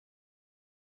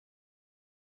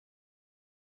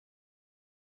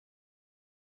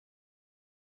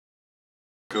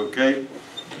Okay,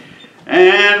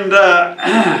 and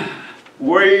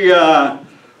we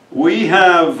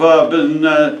have been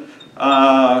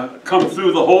come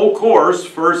through the whole course,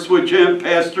 first with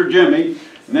Pastor Jimmy,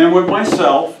 and then with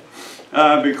myself,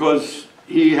 because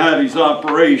he had his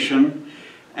operation,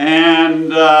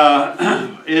 and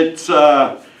it's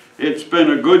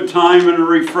been a good time and a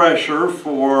refresher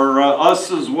for us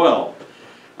as well.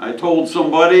 I told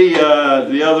somebody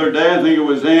the other day, I think it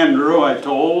was Andrew, I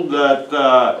told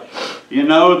that, you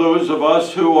know, those of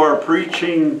us who are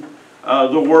preaching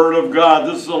the Word of God,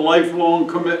 this is a lifelong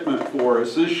commitment for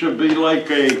us. This should be like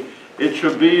it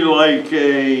should be like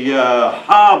a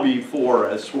hobby for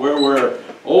us, where we're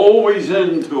always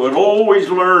into it, always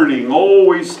learning,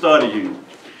 always studying.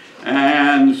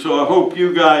 And so I hope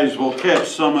you guys will catch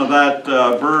some of that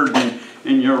burden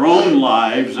in your own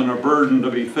lives, and a burden to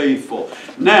be faithful.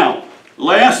 Now,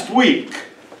 last week,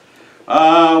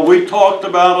 we talked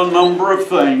about a number of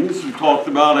things. We talked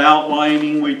about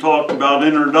outlining, we talked about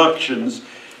introductions.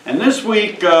 And this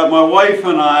week, my wife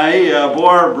and I,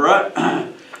 Barbara,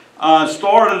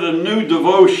 started a new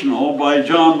devotional by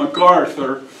John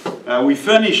MacArthur. We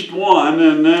finished one,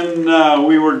 and then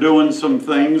we were doing some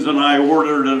things, and I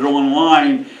ordered it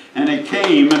online, and it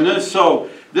came. And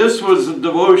this was a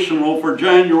devotional for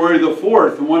January the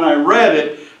 4th, and when I read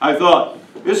it, I thought,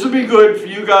 this would be good for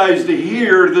you guys to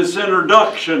hear this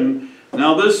introduction.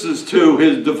 Now this is to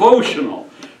his devotional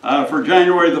for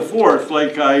January the 4th,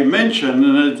 like I mentioned,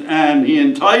 and he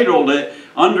entitled it,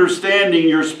 Understanding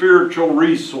Your Spiritual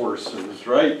Resources,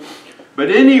 right? But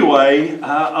anyway,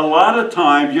 a lot of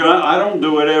times, you know, I don't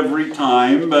do it every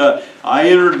time, but I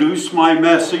introduce my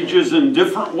messages in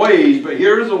different ways, but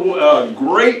here's a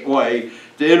great way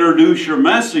to introduce your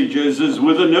messages is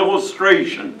with an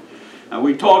illustration. Now,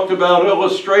 we talked about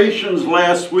illustrations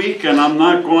last week, and I'm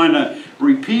not going to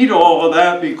repeat all of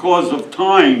that because of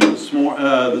time this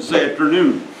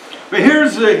afternoon. But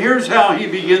here's how he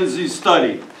begins his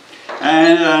study.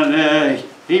 And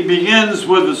he begins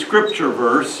with a scripture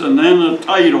verse and then a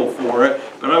title for it.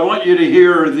 But I want you to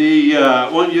hear the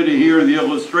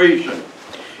illustration.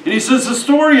 And he says, the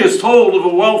story is told of a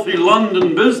wealthy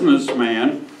London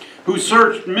businessman who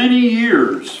searched many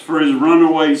years for his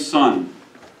runaway son.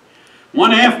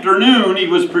 One afternoon, he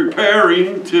was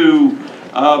preparing to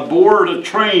board a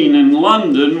train in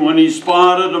London when he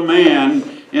spotted a man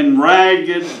in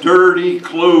ragged, dirty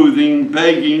clothing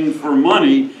begging for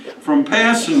money from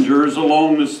passengers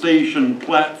along the station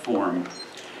platform.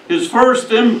 His first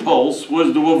impulse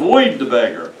was to avoid the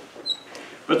beggar,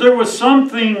 but there was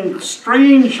something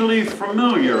strangely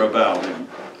familiar about him.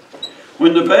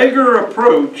 When the beggar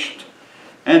approached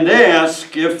and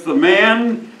asked if the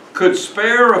man could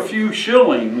spare a few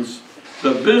shillings,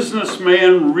 the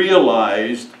businessman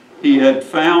realized he had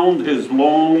found his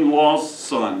long-lost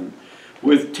son.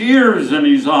 With tears in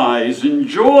his eyes and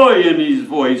joy in his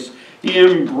voice, he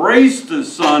embraced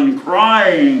his son,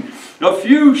 crying, "A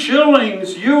few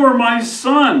shillings, you are my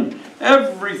son.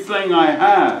 Everything I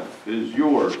have is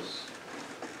yours."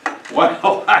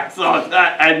 Well, I thought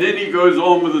that, and then he goes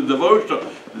on with the devotional.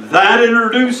 That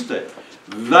introduced it.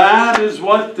 That is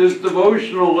what this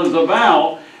devotional is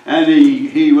about, and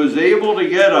he was able to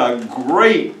get a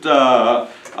great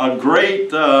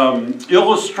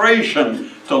illustration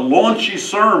to launch his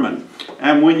sermon.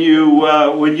 And when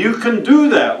you can do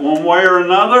that one way or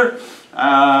another,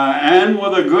 and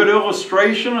with a good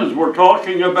illustration, as we're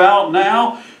talking about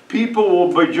now, people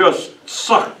will be just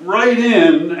sucked right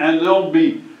in, and they'll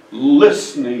be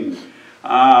listening.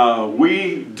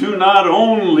 We do not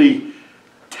only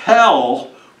tell,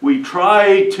 we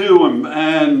try to,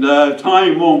 and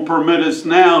time won't permit us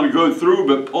now to go through,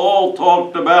 but Paul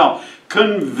talked about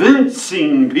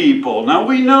convincing people. Now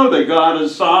we know that God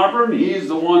is sovereign, He's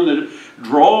the one that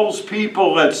draws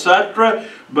people, etc.,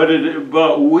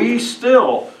 but we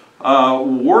still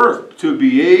work to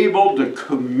be able to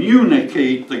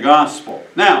communicate the gospel.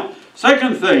 Now,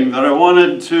 second thing that I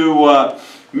wanted to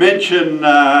mention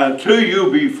to you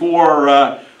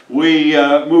before we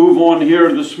move on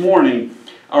here this morning,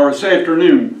 or this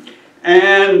afternoon,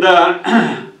 and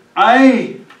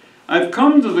I've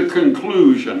come to the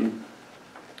conclusion,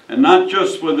 and not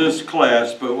just with this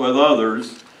class, but with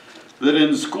others, that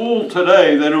in school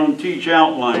today they don't teach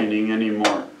outlining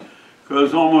anymore,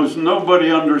 because almost nobody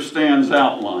understands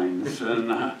outlines. And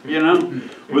you know,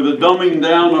 with the dumbing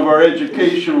down of our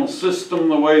educational system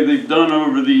the way they've done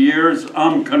over the years,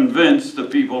 I'm convinced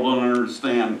that people don't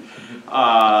understand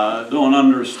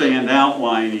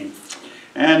outlining.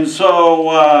 And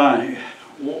so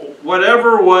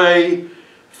whatever way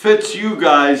fits you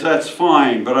guys, that's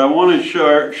fine. But I want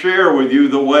to share with you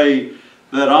the way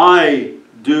that I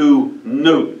do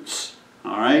notes.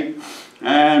 All right?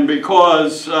 And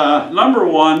because, number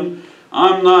one,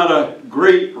 I'm not a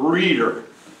great reader.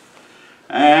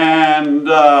 And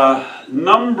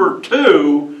number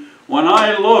two, when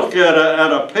I look at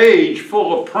a page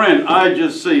full of print, I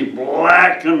just see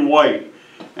black and white.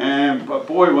 But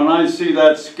boy, when I see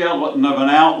that skeleton of an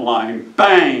outline,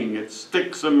 bang, it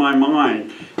sticks in my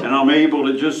mind. And I'm able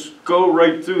to just go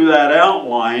right through that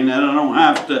outline, and I don't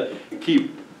have to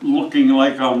keep looking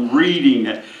like I'm reading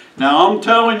it. Now, I'm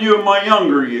telling you, in my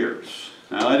younger years,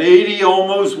 now at 80,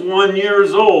 almost 1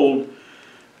 years old,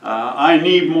 I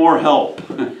need more help.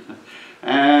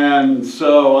 And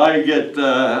so I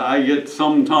get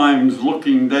sometimes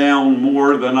looking down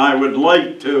more than I would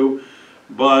like to,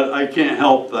 but I can't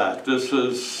help that. This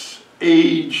is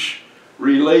age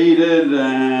related,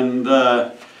 and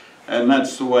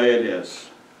that's the way it is.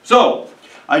 So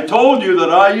I told you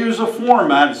that I use a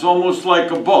format. It's almost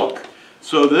like a book.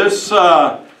 So this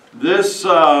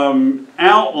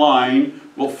outline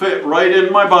will fit right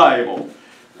in my Bible.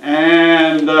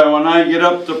 And when I get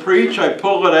up to preach, I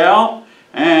pull it out,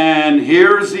 and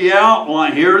here's the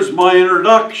outline. Here's my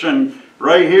introduction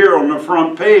right here on the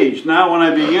front page. Now when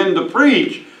I begin to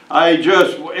preach,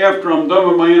 after I'm done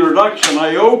with my introduction,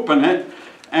 I open it,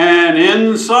 and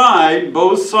inside,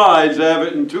 both sides, I have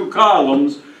it in 2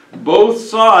 columns. Both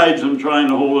sides, I'm trying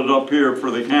to hold it up here for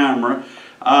the camera.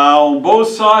 On both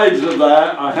sides of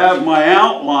that, I have my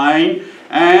outline,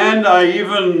 and I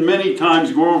even many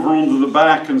times go over onto the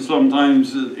back, and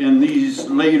sometimes in these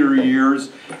later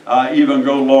years, even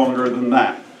go longer than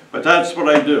that. But that's what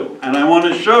I do, and I want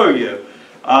to show you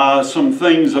some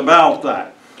things about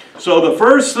that. So the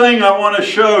first thing I want to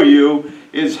show you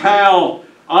is how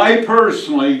I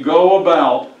personally go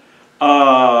about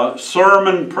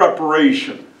sermon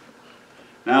preparation.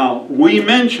 Now, we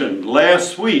mentioned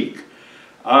last week,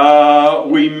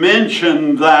 we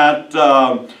mentioned that,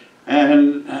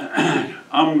 and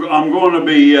I'm going to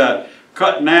be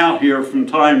cutting out here from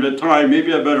time to time.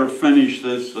 Maybe I better finish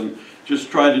this and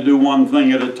just try to do one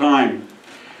thing at a time.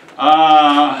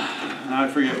 I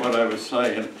forget what I was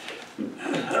saying.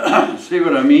 See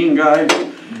what I mean, guys?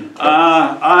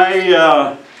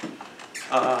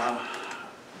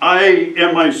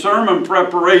 In my sermon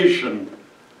preparation,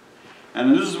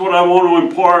 and this is what I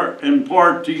want to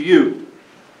impart to you,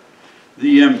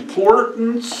 the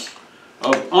importance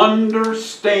of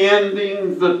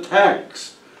understanding the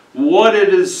text, what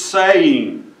it is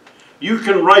saying. You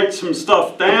can write some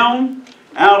stuff down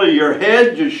out of your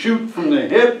head, just shoot from the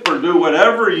hip or do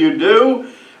whatever you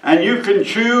do, and you can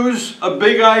choose a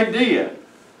big idea.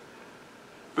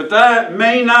 But that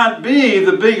may not be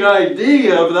the big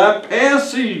idea of that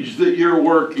passage that you're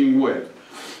working with.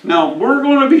 Now, we're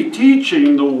going to be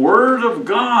teaching the Word of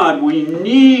God. We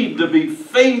need to be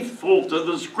faithful to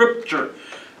the Scripture.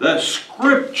 The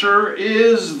Scripture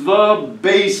is the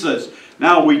basis.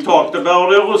 Now, we talked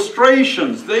about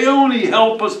illustrations. They only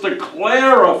help us to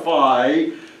clarify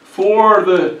for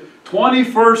the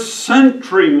 21st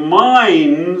century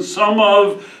mind some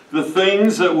of the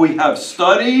things that we have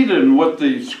studied and what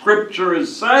the Scripture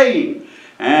is saying.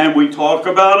 And we talk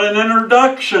about an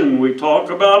introduction. We talk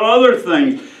about other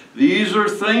things. These are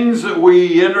things that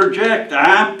we interject,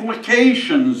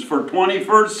 applications for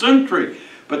 21st century.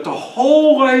 But the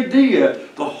whole idea,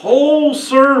 the whole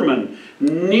sermon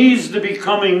needs to be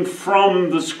coming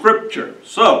from the Scripture.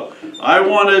 So, I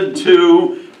wanted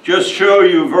to just show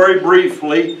you very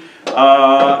briefly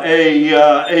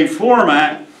a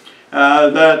format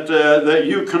that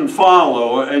you can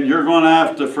follow, and you're going to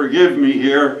have to forgive me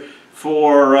here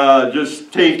for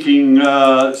just taking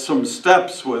some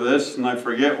steps with this, and I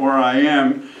forget where I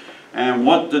am and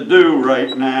what to do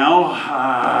right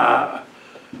now,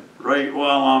 right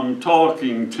while I'm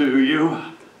talking to you.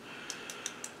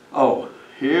 Oh,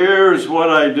 here's what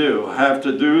I do. I have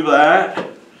to do that,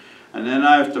 and then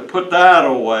I have to put that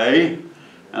away,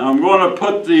 and I'm going to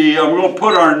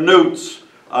put our notes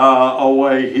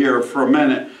away here for a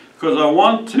minute, because I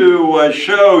want to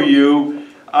show you,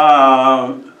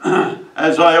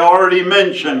 as I already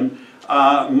mentioned,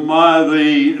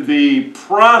 the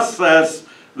process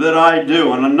that I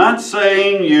do. And I'm not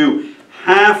saying you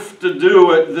have to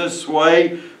do it this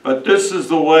way, but this is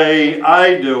the way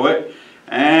I do it.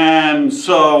 And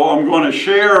so I'm going to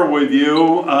share with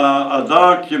you a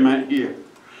document here.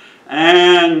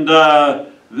 And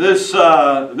this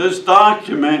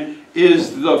document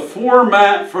is the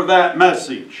format for that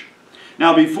message.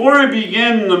 Now, before I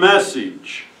begin the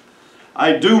message,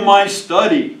 I do my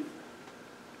study.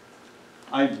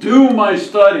 I do my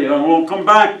study, and I will come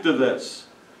back to this.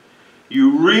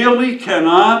 You really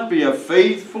cannot be a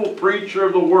faithful preacher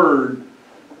of the Word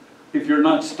if you're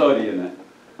not studying it,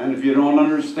 and if you don't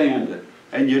understand it,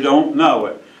 and you don't know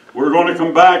it. We're going to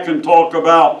come back and talk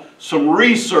about some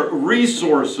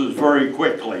resources very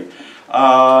quickly.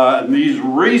 And these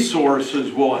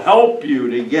resources will help you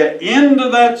to get into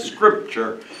that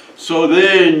scripture, so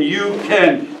then you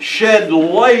can shed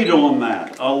light on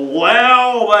that.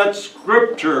 Allow that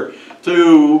scripture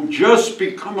to just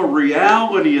become a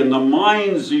reality in the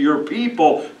minds of your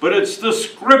people, but it's the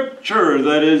scripture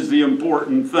that is the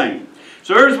important thing.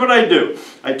 So here's what I do.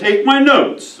 I take my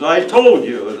notes. I told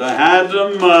you that I had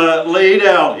them laid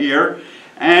out here,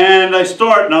 and I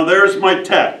start. Now there's my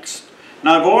text.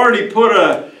 Now I've already put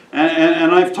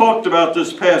and I've talked about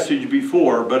this passage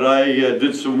before, but I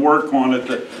did some work on it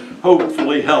to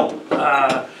hopefully help.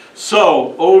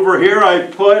 So over here I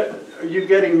put, are you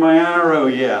getting my arrow?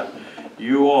 Yeah,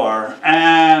 you are.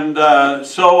 And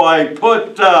so I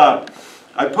put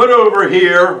over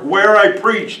here where I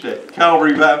preached it,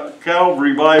 Calvary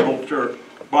Bible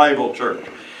Church.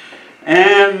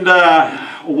 And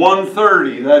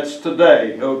 1:30, that's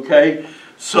today, okay?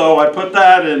 So I put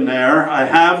that in there. I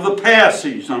have the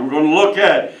passage. I'm going to look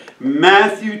at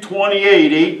Matthew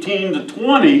 28, 18 to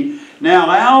 20.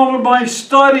 Now, out of my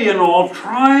study and all,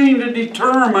 trying to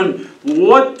determine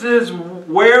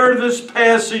where this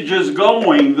passage is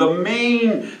going, the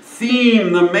main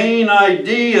theme, the main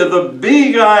idea, the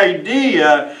big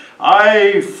idea,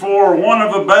 for want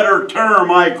of a better term,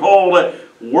 I call it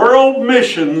world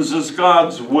missions is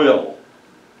God's will.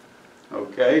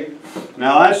 Okay?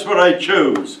 Now that's what I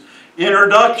chose.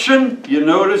 Introduction, you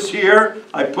notice here,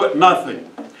 I put nothing.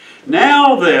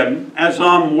 Now then, as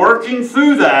I'm working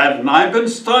through that, and I've been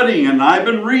studying and I've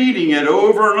been reading it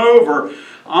over and over,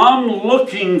 I'm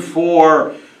looking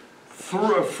for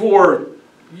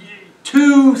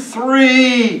 2,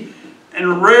 3,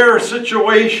 in rare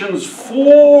situations,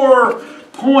 4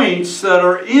 points that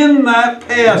are in that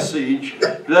passage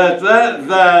that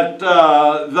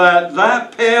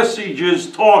passage is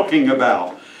talking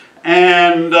about.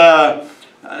 And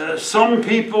some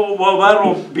people, well,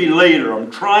 that'll be later. I'm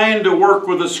trying to work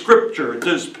with a scripture at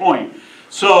this point.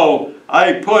 So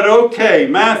I put, okay,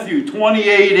 Matthew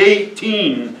 28,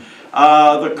 18,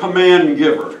 the command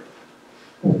giver.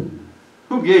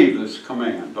 Who gave this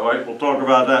command? All right, we'll talk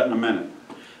about that in a minute.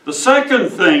 The second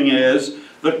thing is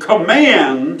the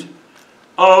command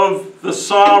of the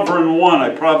sovereign one. I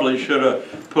probably should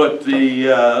have put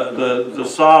the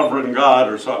sovereign God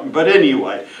or something. But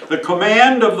anyway, the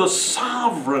command of the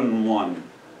sovereign one.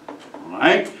 All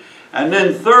right? And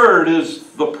then third is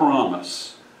the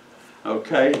promise.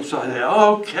 Okay? So I say,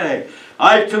 okay,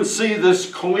 I can see this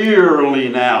clearly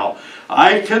now.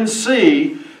 I can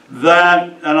see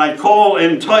that, and I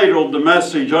entitled the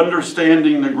message,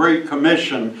 Understanding the Great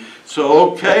Commission.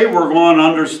 So, okay, we're going to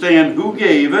understand who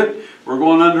gave it, we're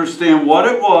going to understand what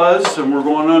it was, and we're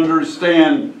going to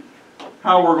understand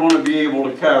how we're going to be able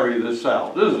to carry this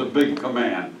out. This is a big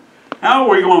command. How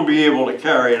are we going to be able to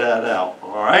carry that out?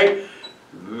 All right?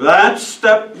 That's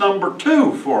step number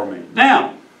 2 for me.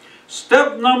 Now,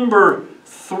 step number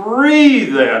 3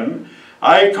 then,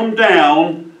 I come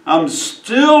down. I'm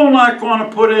still not going to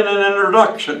put in an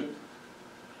introduction.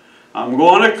 I'm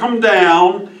going to come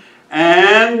down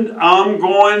and I'm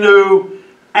going to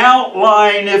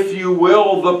outline, if you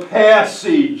will, the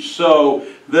passage so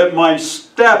that my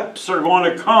steps are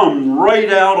going to come right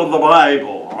out of the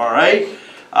Bible. All right?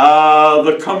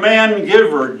 The command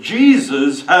giver,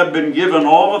 Jesus, had been given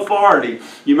all authority.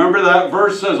 You remember that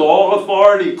verse says, all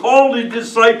authority, called the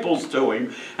disciples to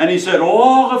him, and he said,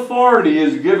 all authority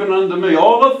is given unto me.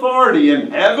 All authority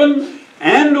in heaven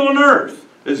and on earth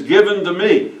is given to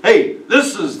me. Hey,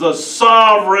 this is the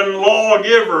sovereign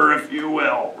lawgiver, if you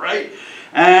will, right?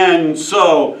 And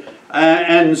so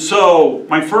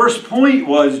my first point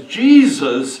was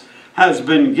Jesus has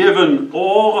been given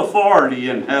all authority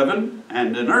in heaven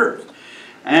and in earth.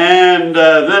 And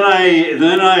then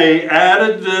I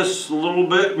added this a little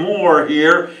bit more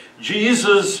here.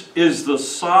 Jesus is the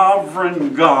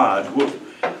sovereign God,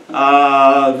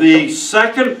 the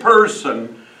second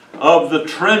person of the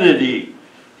Trinity.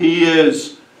 He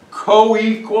is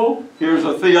co-equal. Here's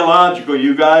a theological.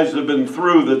 You guys have been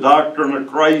through the doctrine of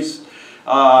Christ,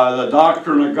 the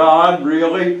doctrine of God,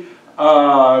 really.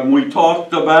 We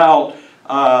talked about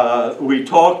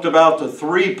the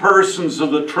 3 persons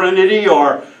of the Trinity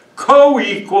are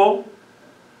co-equal,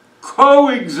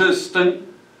 co-existent,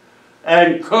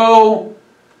 and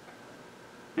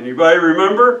anybody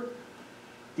remember?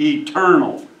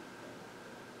 Eternal.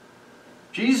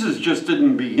 Jesus just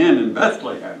didn't begin in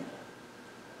Bethlehem.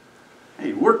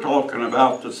 Hey, we're talking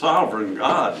about the sovereign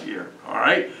God here, all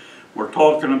right? We're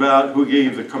talking about who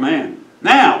gave the command.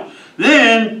 Now,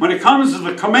 Then, when it comes to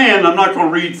the command, I'm not going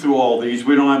to read through all these.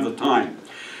 We don't have the time.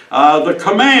 The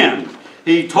command.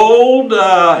 He told,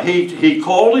 he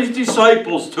called his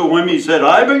disciples to him. He said,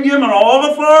 I've been given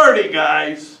all authority,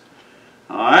 guys.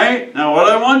 All right? Now, what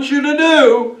I want you to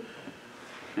do,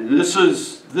 and this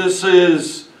is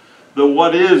the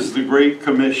what is the Great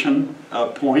Commission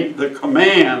point, the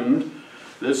command.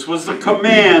 This was the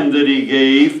command that he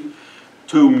gave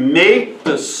to make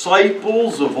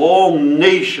disciples of all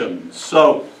nations.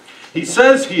 So, he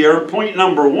says here, point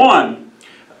number 1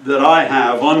 that I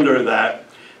have under that,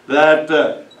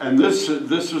 and this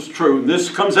is true. This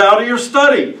comes out of your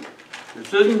study.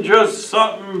 This isn't just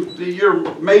something that you're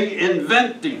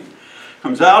inventing. It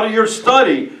comes out of your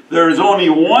study. There is only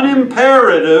one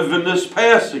imperative in this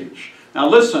passage. Now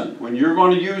listen, when you're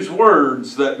going to use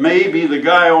words that maybe the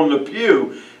guy on the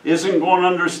pew isn't going to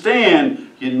understand,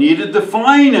 you need to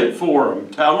define it for him.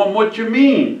 Tell him what you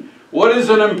mean. What is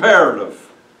an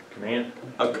imperative? Command.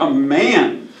 A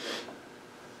command.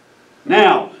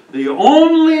 Now, the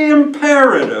only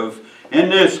imperative in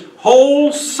this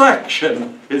whole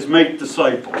section is make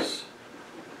disciples.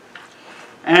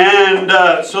 And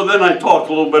so then I talk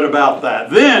a little bit about that.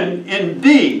 Then in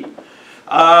D,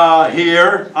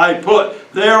 here I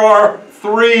put, there are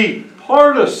 3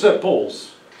 participles.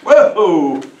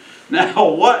 Whoa! Now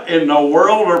what in the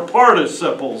world are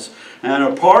participles? And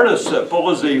a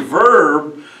participle is a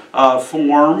verb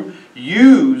form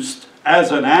used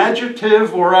as an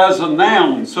adjective or as a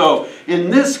noun. So in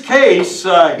this case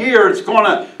here it's going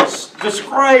to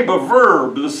describe a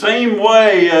verb the same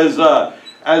way as an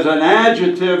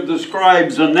adjective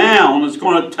describes a noun. It's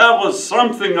going to tell us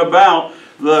something about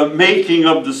the making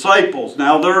of disciples.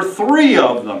 Now there are 3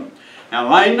 of them. Now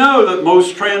I know that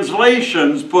most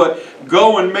translations put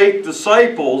go and make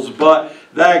disciples, but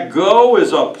that go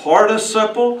is a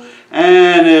participle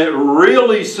and it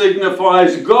really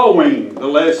signifies going. The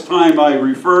last time I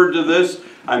referred to this,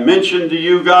 I mentioned to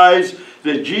you guys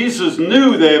that Jesus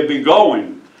knew they'd be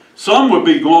going. Some would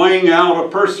be going out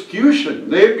of persecution.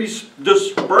 They'd be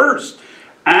dispersed.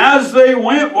 As they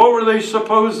went, what were they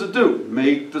supposed to do?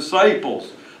 Make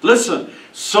disciples. Listen,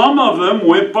 some of them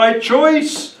went by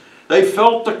choice. They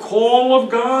felt the call of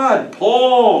God.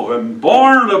 Paul and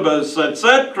Barnabas,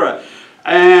 etc.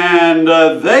 And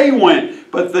they went.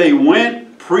 But they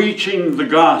went preaching the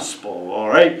gospel, all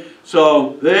right?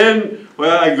 So then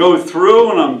I go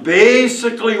through and I'm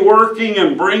basically working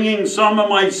and bringing some of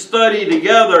my study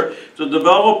together to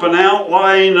develop an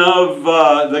outline of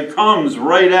that comes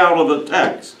right out of the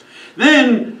text.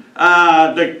 Then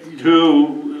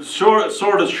to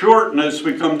sort of shorten this,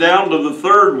 we come down to the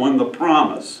 3rd one, the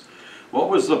promise. What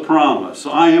was the promise?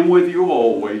 I am with you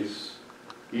always,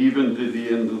 even to the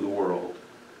end of the world.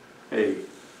 Hey,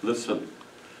 listen.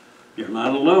 You're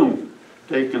not alone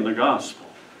taking the gospel.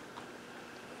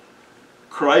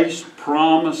 Christ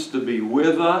promised to be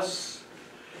with us,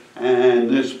 and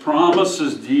this promise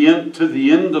is to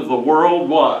the end of the world.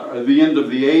 Why? Or the end of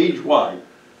the age. Why?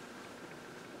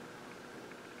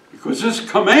 Because this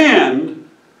command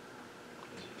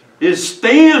is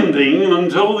standing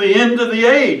until the end of the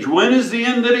age. When is the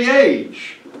end of the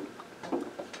age?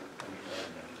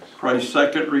 Christ's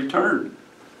second return.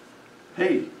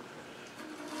 Hey.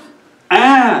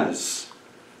 As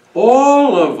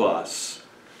all of us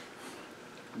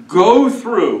go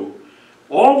through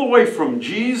all the way from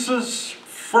Jesus'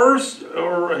 first,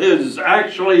 or his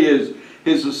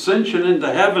ascension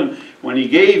into heaven when he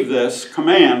gave this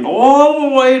command, all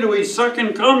the way to his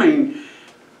second coming,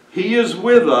 he is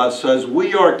with us as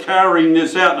we are carrying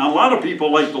this out. Now a lot of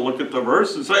people like to look at the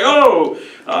verse and say, oh,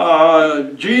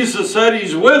 Jesus said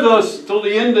he's with us till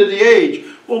the end of the age.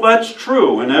 Well, that's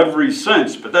true in every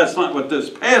sense, but that's not what this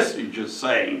passage is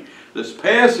saying. This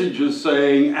passage is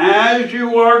saying, as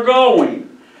you are going,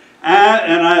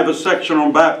 and I have a section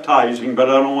on baptizing, but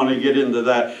I don't want to get into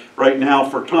that right now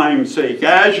for time's sake.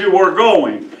 As you are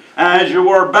going, as you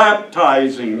are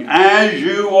baptizing, as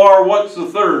you are, what's the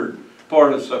 3rd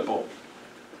participle?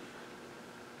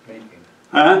 Making.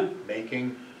 Huh?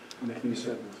 Making. Making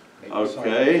disciples.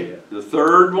 Okay, the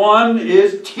 3rd one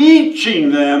is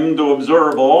teaching them to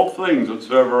observe all things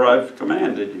whatsoever I've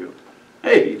commanded you.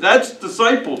 Hey, that's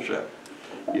discipleship.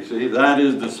 You see, that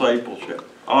is discipleship.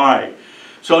 All right,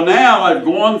 so now I've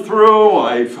gone through,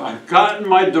 I've gotten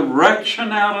my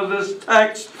direction out of this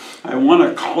text. I want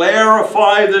to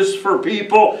clarify this for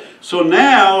people. So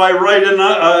now I write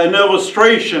an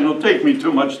illustration. It'll take me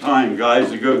too much time,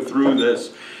 guys, to go through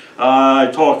this. I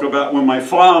talk about when my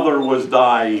father was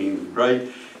dying, right?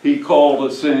 He called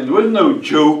us in. There was no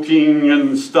joking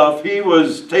and stuff. He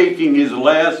was taking his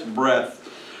last breath.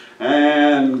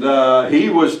 And he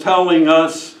was telling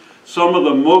us some of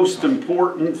the most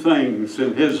important things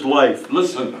in his life.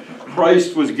 Listen,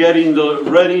 Christ was getting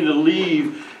ready to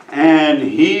leave, and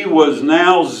he was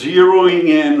now zeroing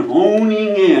in,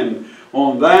 honing in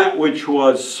on that which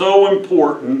was so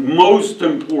important, most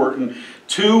important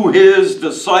to his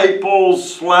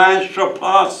disciples /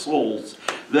 apostles.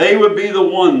 They would be the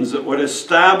ones that would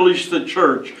establish the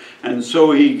church, and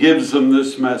so he gives them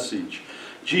this message.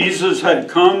 Jesus had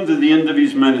come to the end of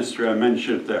his ministry. I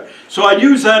mentioned it there. So I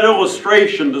use that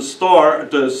illustration to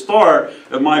start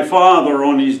of my father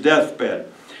on his deathbed.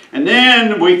 And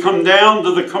then we come down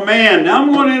to the command. Now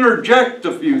I'm going to interject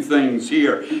a few things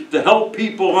here to help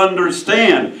people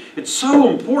understand. It's so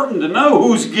important to know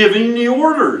who's giving the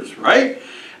orders, right?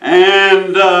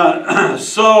 And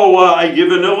so I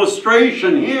give an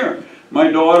illustration here. My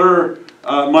daughter,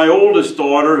 my oldest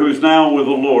daughter, who's now with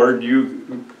the Lord,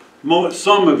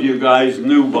 some of you guys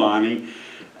knew Bonnie.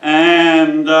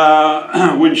 And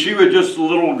when she was just a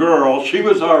little girl, she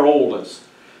was our oldest.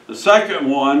 The second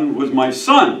one was my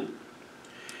son.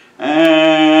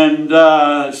 And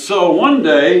so one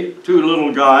day, two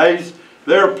little guys,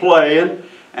 they're playing,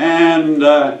 and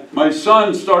my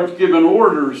son starts giving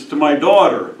orders to my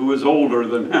daughter, who is older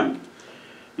than him.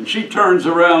 And she turns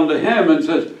around to him and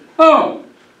says, "Oh,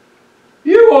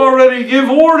 you already give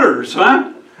orders, huh?"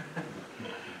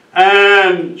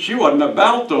 And she wasn't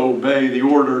about to obey the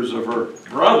orders of her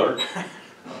brother,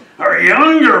 her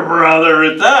younger brother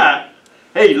at that.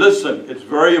 Hey, listen, it's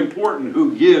very important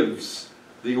who gives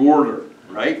the order,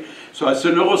 right? So it's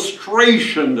an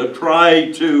illustration to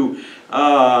try to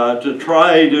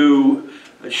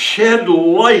shed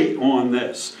light on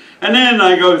this. And then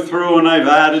I go through and I've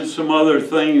added some other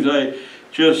things. I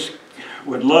just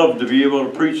would love to be able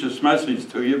to preach this message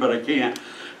to you, but I can't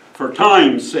for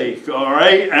time's sake, all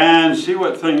right? And see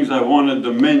what things I wanted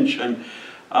to mention.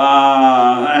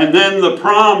 And then the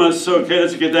promise. Okay,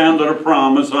 let's get down to the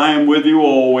promise. I am with you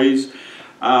always.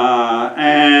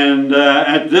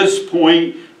 At this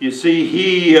point, you see,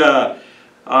 he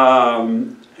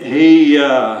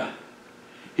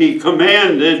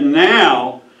commanded.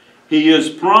 Now he is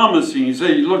promising. He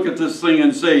said, you look at this thing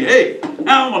and say, hey,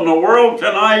 how in the world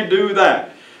can I do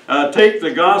that? Take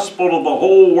the gospel to the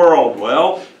whole world.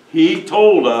 Well, he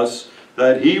told us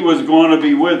that he was going to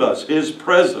be with us. His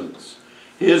presence,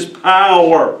 his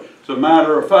power. As a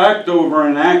matter of fact, over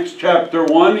in Acts chapter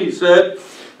 1, he said,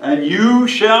 and you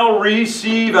shall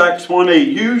receive, Acts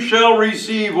 1:8, you shall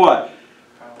receive what?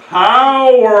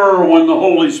 Power when the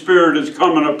Holy Spirit is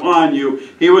coming upon you.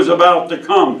 He was about to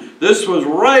come. This was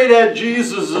right at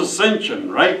Jesus' ascension,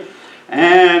 right?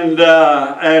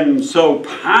 And so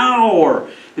power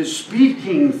is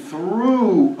speaking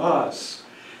through us.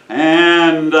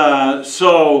 And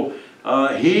so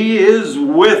he is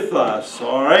with us,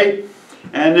 all right?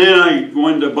 And then I go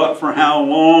into but for how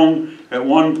long. At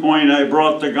one point I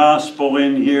brought the gospel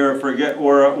in here. I forget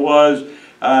where it was.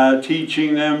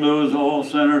 Teaching them, those all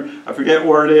center. I forget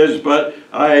where it is, but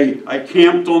I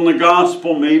camped on the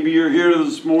gospel. Maybe you're here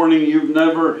this morning. You've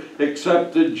never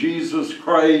accepted Jesus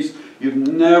Christ. You've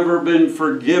never been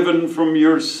forgiven from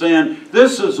your sin.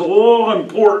 This is all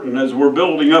important as we're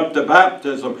building up to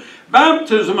baptism.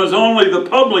 Baptism is only the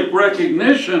public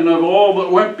recognition of all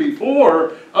that went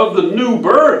before of the new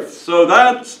birth. So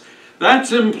that's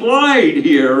implied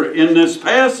here in this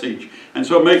passage. And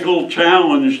so make a little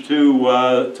challenge to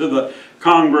the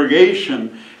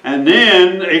congregation. And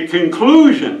then a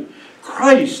conclusion.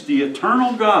 Christ, the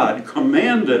eternal God,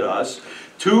 commanded us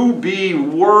to be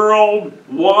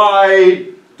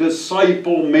worldwide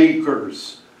disciple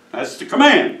makers. That's the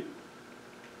command.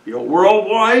 You're a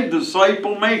worldwide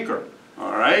disciple maker.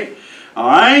 All right? All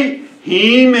right?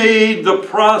 He made the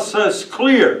process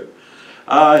clear.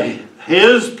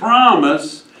 His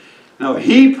promise, now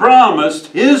he promised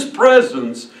his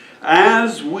presence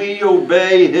as we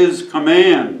obey his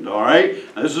command. All right?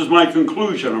 This is my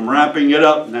conclusion. I'm wrapping it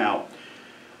up now.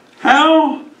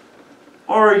 How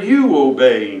are you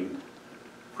obeying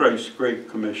Christ's Great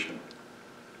Commission?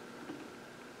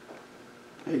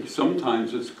 Hey,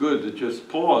 sometimes it's good to just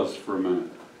pause for a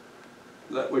minute.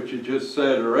 Let what you just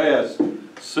said or asked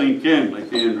sink in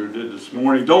like Andrew did this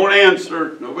morning. Don't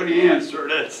answer. Nobody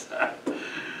answered it. It's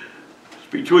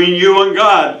between you and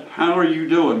God. How are you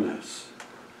doing this?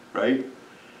 Right?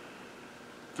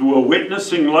 Through a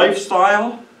witnessing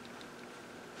lifestyle?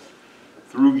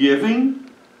 Through giving?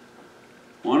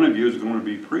 One of you is going to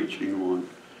be preaching on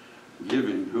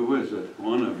giving. Who is it?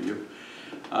 One of you.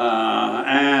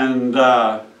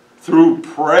 Through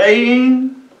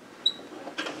praying.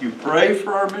 You pray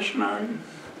for our missionaries.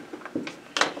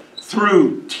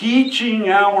 through teaching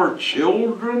our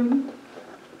children.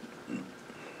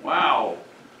 Wow.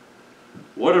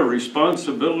 What a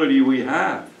responsibility we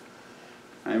have.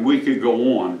 And we could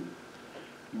go on.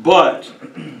 But,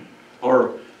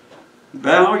 or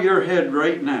bow your head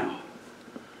right now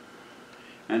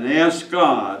and ask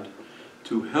God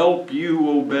to help you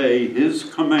obey His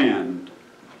command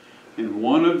in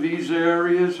one of these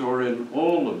areas or in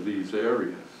all of these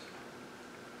areas.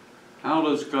 How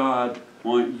does God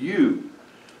want you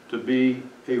to be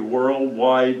a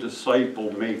worldwide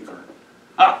disciple maker?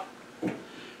 Ah!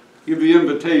 Give the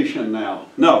invitation now.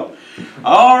 No.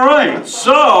 All right.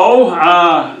 So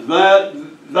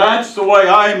that's the way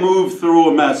I move through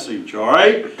a message. All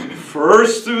right.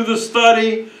 First through the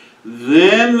study,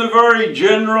 then the very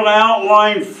general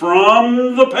outline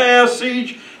from the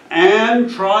passage, and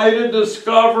try to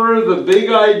discover the big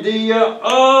idea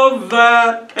of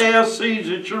that passage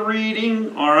that you're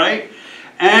reading. All right.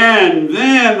 And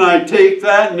then I take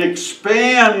that and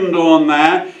expand on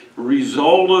that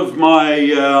result of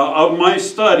my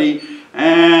study,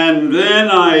 and then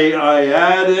I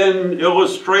add in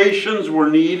illustrations where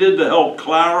needed to help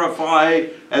clarify,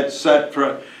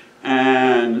 etc.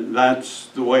 And that's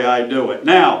the way I do it.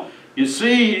 Now, you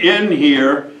see in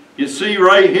here, you see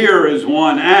right here is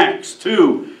one, Acts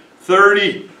 2,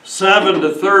 37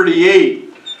 to 38.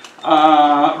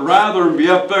 Rather than be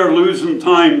up there losing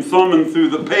time thumbing through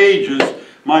the pages,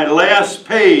 my last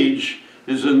page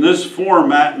is in this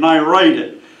format and I write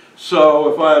it.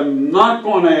 So if I'm not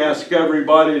going to ask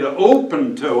everybody to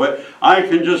open to it, I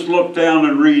can just look down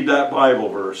and read that Bible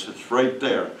verse. It's right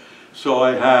there. So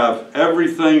I have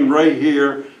everything right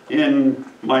here in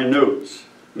my notes.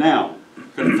 Now,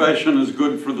 confession is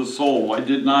good for the soul. I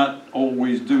did not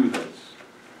always do this.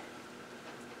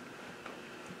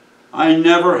 I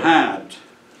never had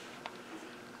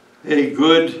a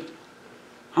good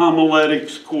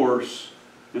homiletics course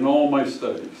in all my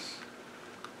studies.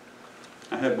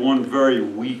 I had one very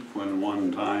weak one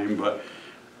one time, but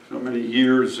so many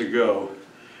years ago.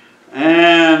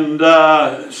 And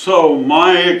so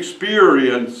my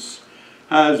experience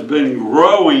has been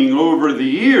growing over the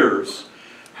years.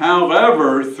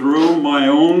 However, through my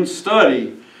own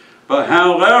study. But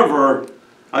however,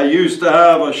 I used to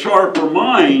have a sharper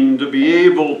mind to be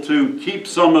able to keep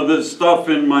some of this stuff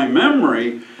in my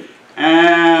memory.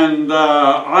 And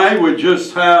I would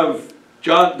just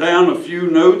jot down a few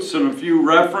notes and a few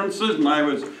references, and I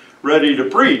was ready to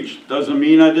preach. Doesn't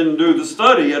mean I didn't do the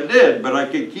study. I did, but I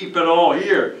could keep it all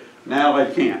here. Now I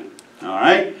can't. All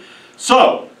right?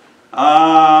 So,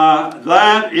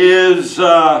 that is,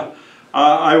 I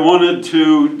wanted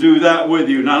to do that with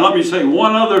you. Now let me say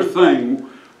one other thing.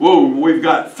 Whoa, we've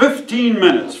got 15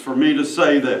 minutes for me to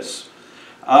say this.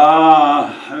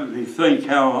 Let me think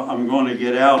how I'm going to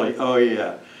get out of, oh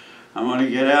yeah. I'm going to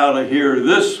get out of here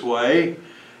this way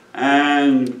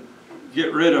and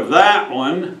get rid of that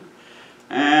one.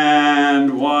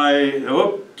 And why,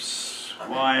 oops,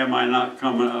 why am I not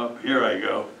coming up? Here I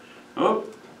go.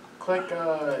 Oop. Click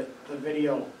the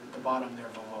video at the bottom there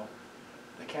below.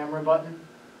 The camera button.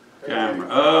 Right Camera,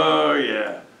 there. oh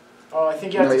yeah. Oh, I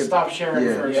think you have to stop sharing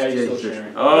first. Yeah, you're still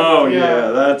sharing. Oh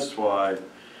yeah, that's why.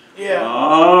 Yeah.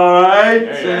 All right,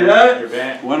 There see you are. that? You're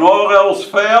back. When all else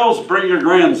fails, bring your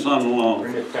grandson along.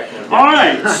 Bring it back in. All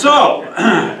right, so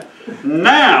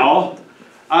now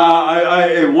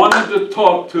I wanted to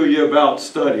talk to you about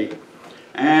study.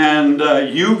 And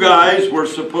you guys were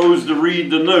supposed to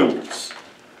read the notes.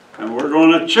 And we're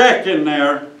going to check in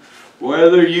there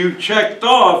whether you checked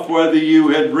off whether you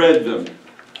had read them.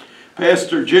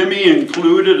 Pastor Jimmy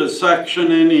included a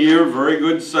section in here, very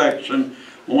good section,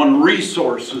 on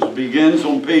resources. Begins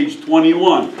on page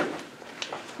 21.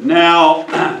 Now,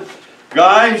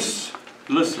 guys,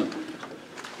 listen.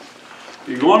 If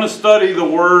you're going to study the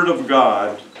Word of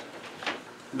God,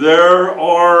 there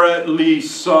are at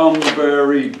least some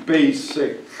very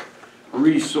basic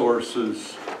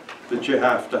resources that you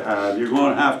have to have. You're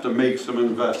going to have to make some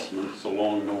investments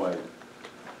along the way.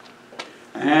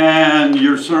 And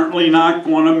you're certainly not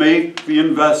going to make the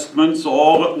investments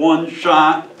all at one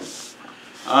shot.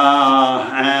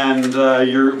 But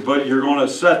you're going to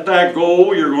set that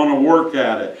goal, you're going to work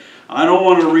at it. I don't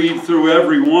want to read through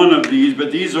every one of these,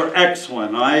 but these are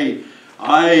excellent. I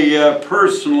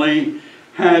personally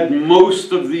had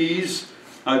most of these.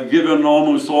 I've given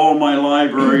almost all my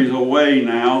libraries away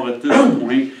now at this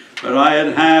point, but I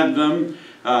had them.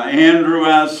 Andrew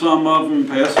has some of them,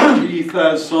 Pastor Keith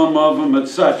has some of them,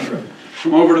 etc.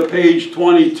 Come over to page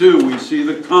 22, we see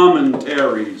the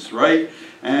commentaries, right?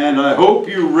 And I hope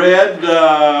you read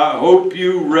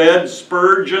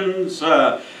Spurgeon's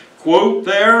quote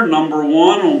there, number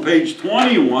 1 on page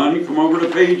 21. Come over to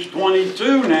page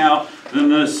 22 now. The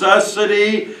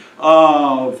necessity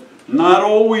of not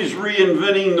always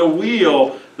reinventing the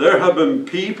wheel. There have been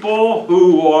people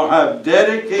who have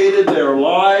dedicated their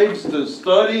lives to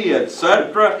study,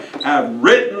 etc., have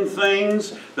written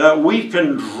things that we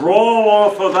can draw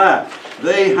off of that.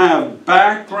 They have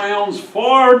backgrounds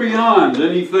far beyond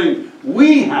anything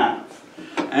we have.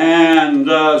 And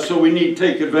so we need to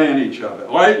take advantage of it.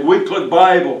 Right? Wycliffe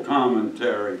Bible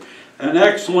Commentary, an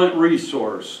excellent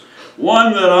resource.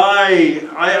 One that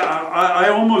I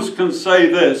almost can say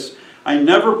this, I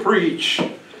never preach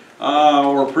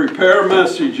or prepare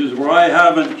messages where I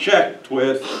haven't checked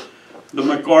with the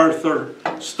MacArthur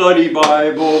Study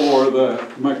Bible or the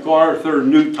MacArthur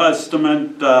New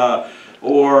Testament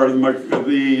or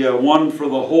the one for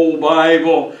the whole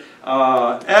Bible.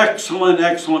 Excellent,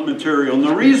 excellent material. And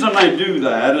the reason I do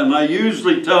that, and I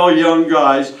usually tell young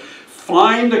guys,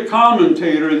 find a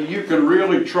commentator that you can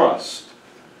really trust.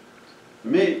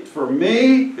 For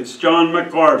me, it's John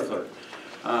MacArthur.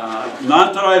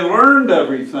 Not that I learned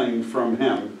everything from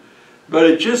him, but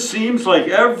it just seems like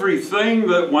everything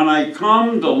that when I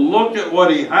come to look at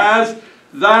what he has,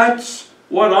 that's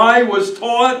what I was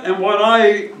taught and what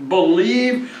I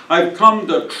believe. I've come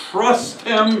to trust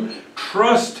him,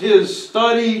 trust his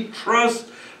study, trust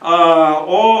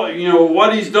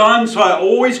what he's done. So I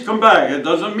always come back. It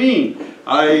doesn't mean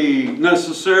I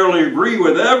necessarily agree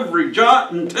with every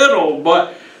jot and tittle,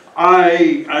 but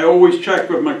I always check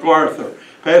with MacArthur.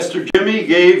 Pastor Jimmy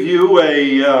gave you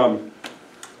a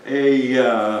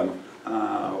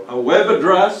web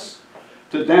address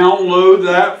to download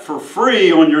that for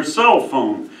free on your cell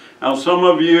phone. Now some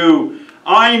of you,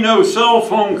 I know cell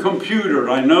phone, computer.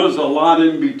 I know there's a lot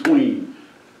in between.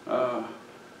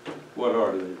 What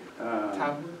are they?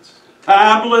 Tablets?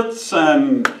 Tablets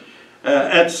and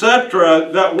etc.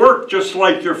 that work just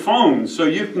like your phone, so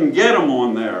you can get them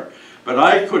on there. But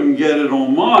I couldn't get it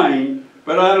on mine,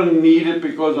 but I don't need it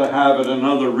because I have it in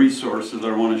other resources that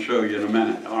I want to show you in a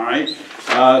minute, all right?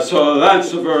 So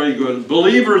that's a very good.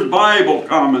 Believer's Bible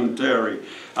Commentary,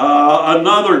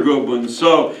 another good one.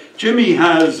 So Jimmy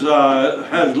has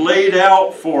laid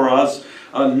out for us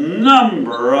a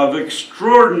number of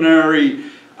extraordinary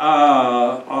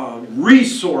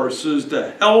resources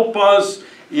to help us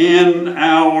in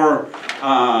our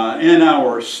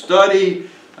study,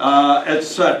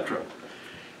 etc.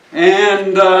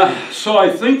 And so I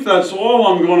think that's all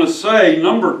I'm going to say.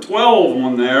 Number 12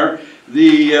 on there,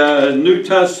 the New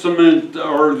Testament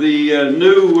or the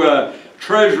new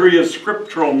treasury of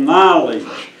scriptural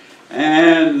knowledge.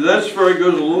 And that's very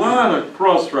good. A lot of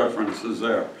cross-references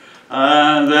there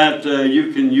that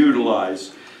you can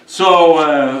utilize.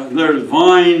 So there's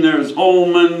Vine, there's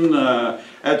Holman,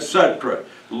 etc.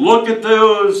 Look at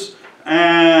those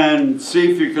and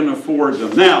see if you can afford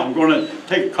them. Now, I'm going to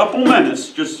take a couple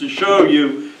minutes just to show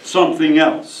you something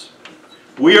else.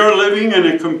 We are living in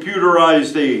a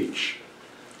computerized age.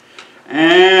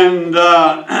 And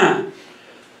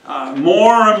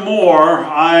more and more,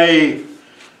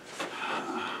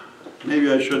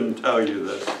 maybe I shouldn't tell you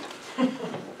this.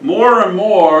 More and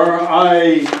more,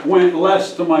 I went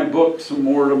less to my books and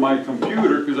more to my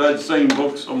computer because I had the same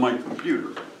books on my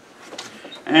computer.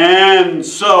 And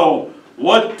so,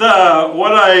 what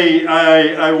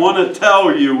I want to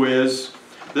tell you is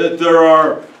that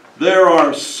there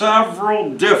are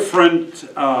several different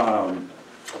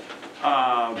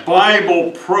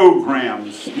Bible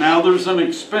programs. Now, there's an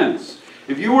expense.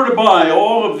 If you were to buy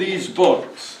all of these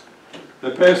books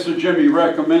that Pastor Jimmy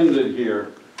recommended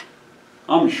here,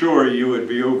 I'm sure you would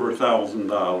be over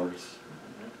 $1,000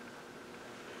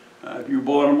 if you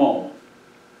bought them all.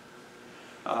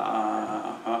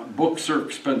 Books are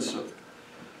expensive.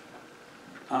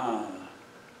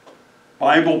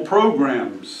 Bible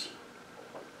programs,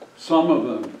 some of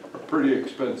them are pretty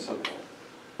expensive,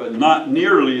 but not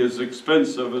nearly as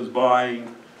expensive as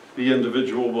buying the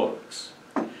individual books.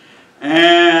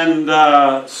 And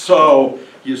so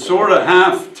you sort of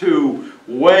have to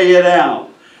weigh it out.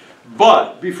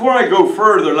 But before I go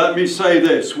further, let me say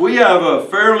this. We have a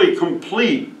fairly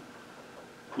complete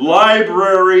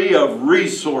library of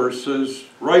resources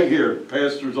right here at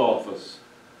Pastor's office.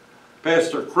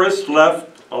 Pastor Chris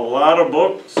left a lot of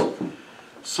books.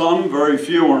 Some, very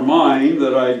few, are mine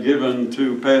that I'd given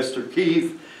to Pastor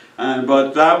Keith.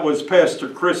 But that was Pastor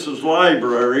Chris's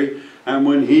library. And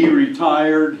when he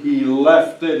retired, he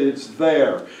left it. It's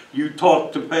there. You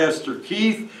talk to Pastor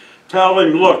Keith. Tell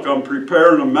him, look, I'm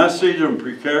preparing a message, I'm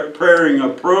preparing a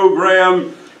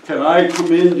program. Can I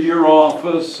come into your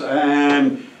office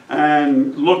and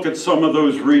look at some of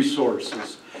those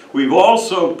resources? we've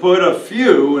also put a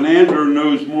few, and Andrew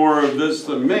knows more of this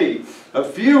than me, a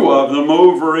few of them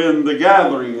over in the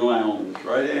gathering lounge,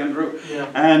 right, Andrew? Yeah.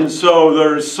 And so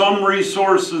there's some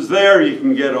resources there you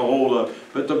can get a hold of.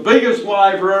 But the biggest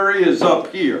library is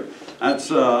up here.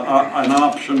 That's an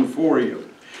option for you.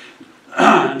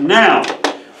 Now,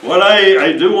 what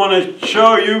I do want to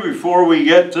show you before we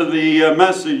get to the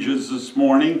messages this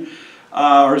morning,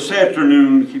 or this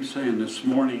afternoon, I keep saying this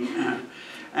morning,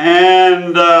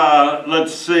 and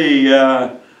let's see,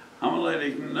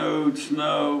 homiletic notes,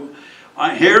 no.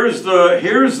 Here's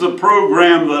the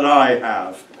program that I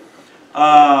have.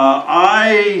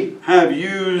 I have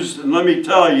used, and let me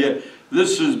tell you,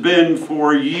 this has been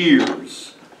for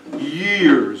years,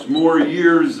 more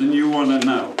years than you want to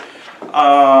know.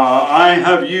 I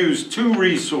have used two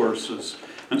resources,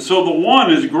 and so the one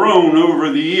has grown over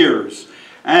the years.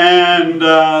 And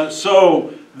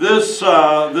so this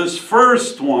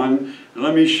first one,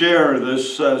 let me share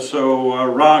this so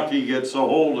Rocky gets a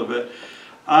hold of it.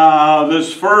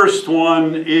 This first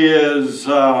one is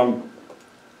where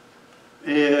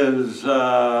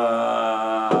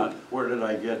did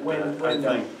I get that? I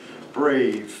think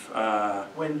Brave.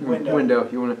 Window.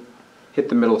 You want to hit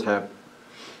the middle tab.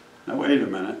 Now wait a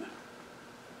minute.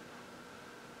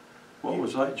 What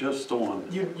was I just on?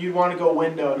 You'd want to go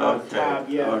window, not tab,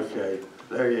 yeah. Okay,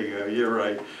 there you go, you're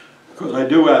right. Because I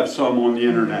do have some on the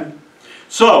internet.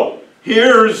 So,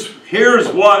 here's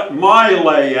what my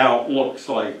layout looks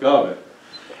like of it.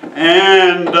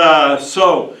 And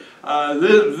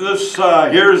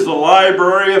here's the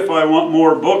library. If I want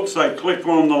more books, I click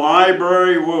on the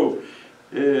library. Whoa,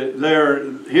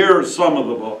 here are some of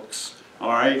the books, all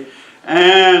right?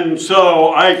 And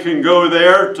so I can go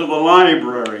there to the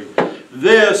library.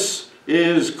 This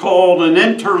is called an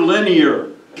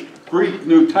interlinear Greek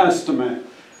New Testament.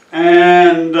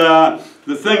 And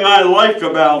the thing I like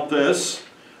about this,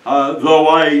 though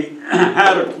I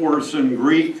had a course in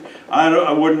Greek,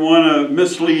 I wouldn't want to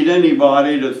mislead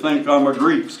anybody to think I'm a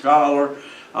Greek scholar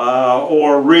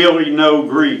or really know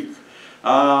Greek.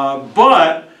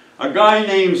 But a guy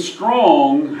named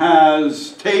Strong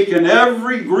has taken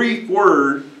every Greek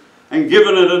word and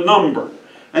given it a number.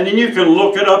 And then you can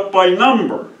look it up by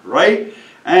number, right?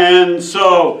 And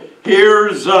so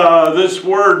here's this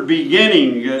word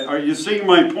beginning. Are you seeing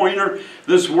my pointer?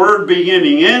 This word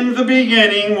beginning. In the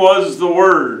beginning was the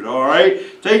word, all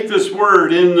right? Take this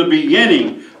word, in the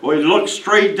beginning. Well, you look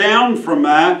straight down from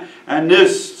that, and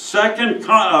this second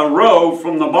row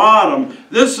from the bottom,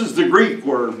 this is the Greek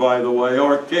word, by the way,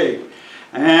 arche.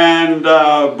 And,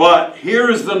 but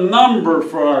here's the number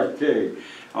for arche.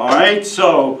 All right,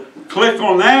 so click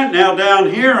on that. Now down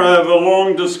here I have a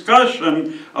long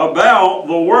discussion about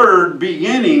the word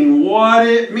beginning, what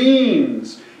it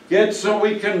means. So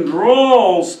we can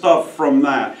draw stuff from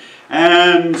that.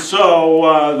 And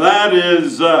so that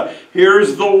is,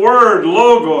 here's the word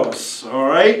logos, all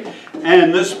right?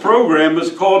 And this program is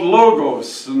called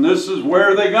Logos, and this is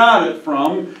where they got it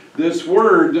from, this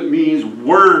word that means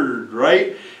word,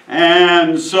 right?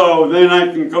 And so then I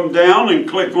can come down and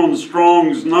click on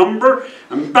Strong's number,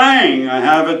 and bang, I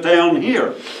have it down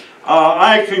here.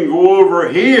 I can go over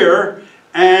here,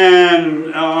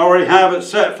 and I already have it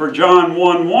set for John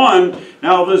 1:1.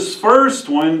 Now this first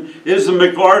one is the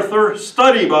MacArthur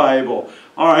Study Bible.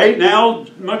 All right, now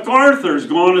MacArthur's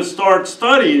going to start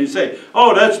studying. You say,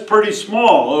 oh, that's pretty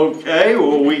small. Okay,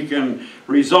 well, we can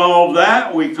resolve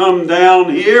that. We come down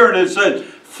here, and it says,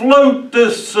 float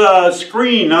this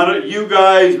screen. Now, you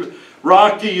guys,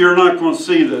 Rocky, you're not going to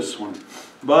see this one.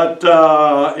 But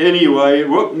anyway,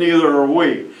 whoop, neither are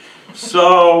we.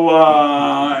 So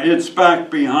it's back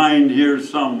behind here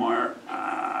somewhere.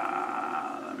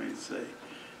 Let me see.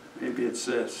 Maybe it's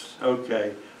this.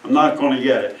 Okay, I'm not going to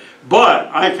get it. But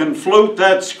I can float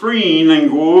that screen and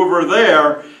go over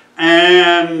there,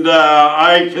 and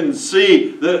I can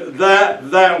see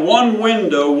that one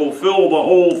window will fill the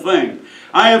whole thing.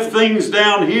 I have things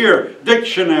down here,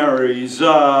 dictionaries.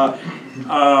 I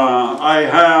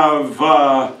have,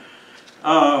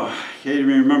 I can't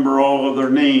even remember all of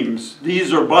their names.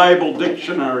 These are Bible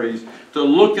dictionaries to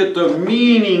look at the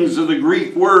meanings of the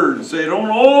Greek words. They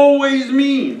don't always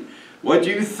mean what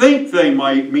you think they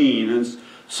might mean, and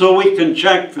so we can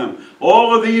check them.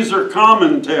 All of these are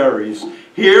commentaries.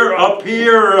 Here, up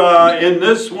here in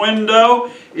this window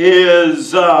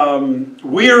is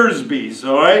Wiersbe's,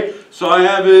 all right? So I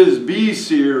have his B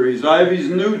series, I have his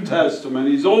New Testament,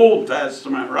 his Old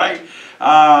Testament, right?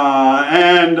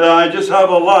 And I just have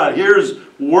a lot. Here's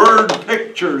Word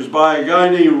Pictures by a guy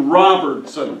named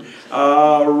Robertson.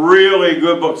 Really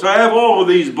good books. I have all of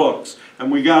these books.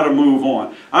 and we got to move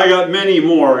on. I got many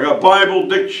more. I got Bible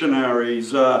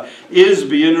dictionaries,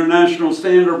 ISB, International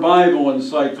Standard Bible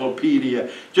Encyclopedia.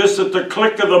 Just at the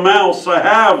click of the mouse, I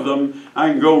have them.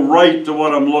 I can go right to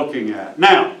what I'm looking at.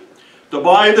 Now, to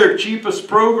buy their cheapest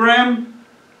program,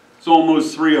 it's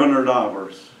almost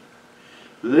 $300.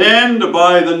 Then to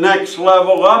buy the next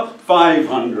level up,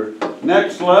 $500.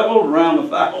 Next level, around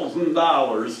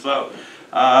 $1,000. So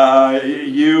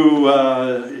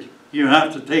you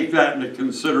have to take that into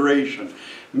consideration.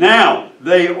 Now,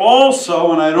 they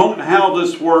also, and I don't know how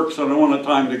this works, I don't want to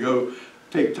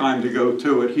take time to go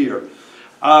to it here.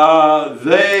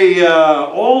 They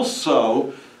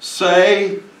also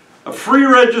say a free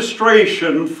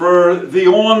registration for the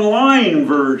online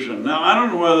version. Now, I don't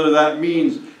know whether that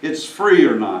means it's free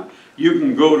or not. You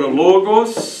can go to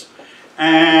Logos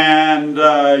and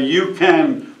you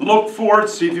can look for it,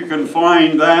 see if you can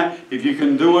find that. If you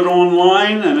can do it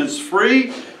online and it's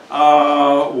free,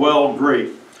 well,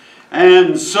 great.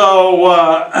 And so,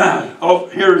 oh,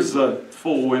 here's the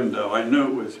full window. I knew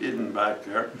it was hidden back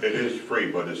there. It is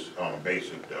free, but it's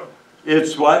basic, though.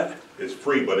 It's what? It's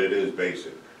free, but it is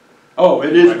basic. Oh,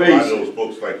 it is like basic. Like those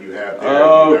books like you have there,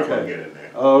 okay. you never get in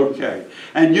there. Okay.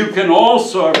 And you can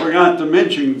also, I forgot to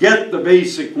mention, get the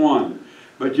basic one.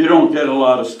 But you don't get a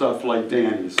lot of stuff like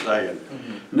Danny's saying.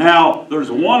 Now,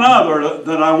 there's one other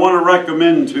that I want to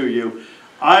recommend to you.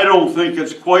 I don't think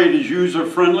it's quite as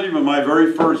user-friendly, but my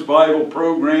very first Bible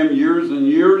program years and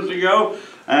years ago,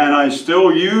 and I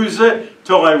still use it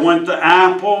till I went to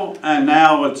Apple, and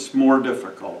now it's more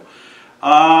difficult.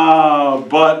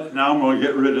 But now I'm going to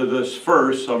get rid of this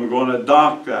first, so I'm going to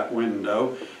dock that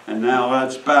window, and now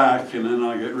that's back, and then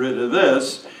I'll get rid of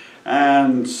this.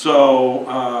 And so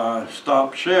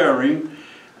stop sharing,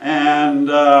 and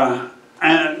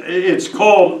it's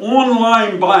called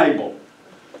Online Bible.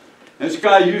 This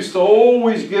guy used to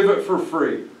always give it for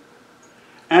free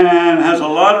and has a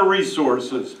lot of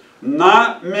resources.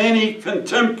 Not many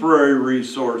contemporary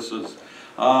resources.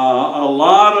 A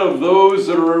lot of those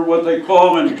that are what they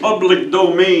call in public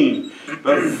domain,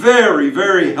 but very,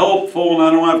 very helpful, and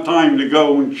I don't have time to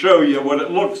go and show you what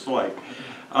it looks like.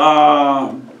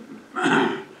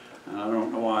 I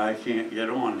don't know why I can't get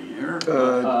on here.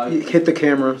 Hit the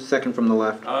camera, second from the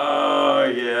left. Oh,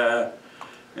 yeah.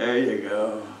 There you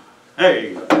go. There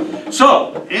you go.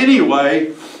 So,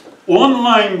 anyway,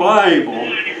 Online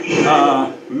Bible,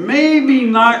 maybe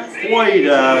not quite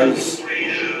as...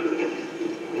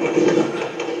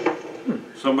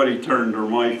 Somebody turned their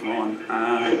mic on.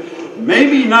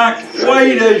 Maybe not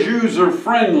quite as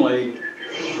user-friendly,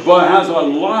 but has a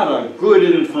lot of good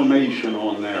information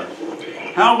on there.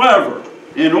 However,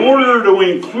 in order to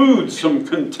include some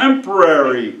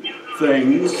contemporary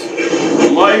things,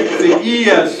 like the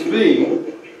ESV,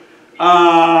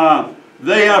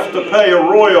 they have to pay a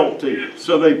royalty,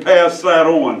 so they pass that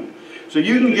on. So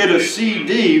you can get a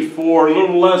CD for a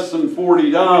little less than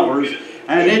 $40,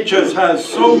 and it just has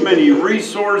so many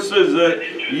resources that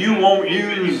you won't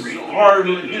use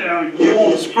hardly, you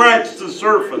won't scratch the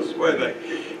surface with it.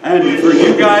 And for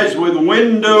you guys with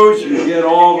Windows, you get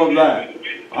all of that.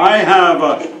 I have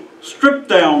a stripped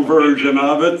down version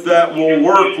of it that will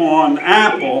work on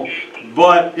Apple,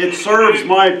 but it serves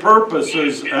my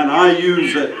purposes and I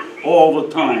use it all the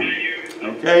time.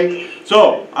 Okay?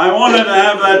 So, I wanted to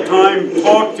have that time to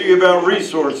talk to you about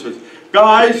resources.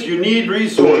 Guys, you need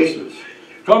resources.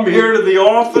 Come here to the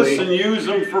office and use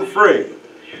them for free.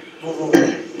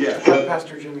 Yeah.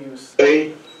 Pastor Jimmy was...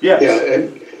 Yes. Yeah,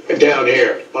 and down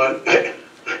here.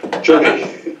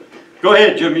 Jimmy. Go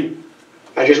ahead, Jimmy.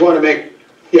 I just want to make,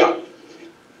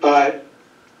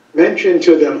 mention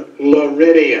to them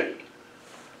Loridian.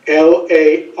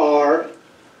 L-A-R-I-D-I-A-N.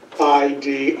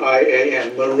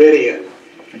 Loridian.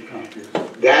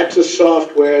 That's a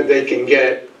software they can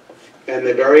get, and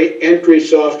the very entry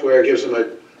software gives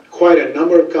them quite a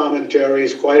number of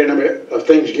commentaries, quite a number of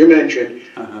things you mentioned,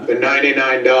 for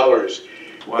 $99.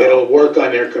 Wow. It'll work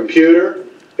on their computer,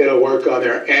 it'll work on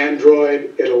their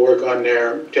Android, it'll work on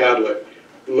their tablet.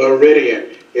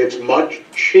 Loridian. It's much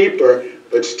cheaper,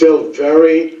 but still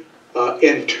very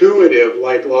intuitive,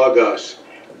 like Logos.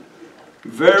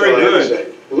 Very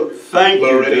good. Thank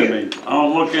you, Jimmy. I'll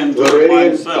look into it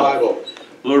myself. Bible.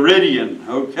 Loridian.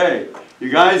 Okay. You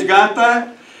guys got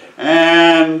that?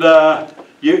 And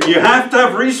you have to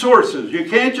have resources. You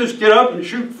can't just get up and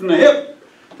shoot from the hip.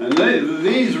 And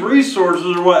these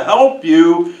resources are what help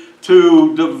you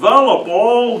to develop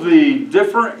all the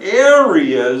different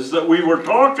areas that we were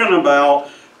talking about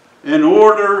in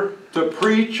order to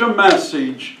preach a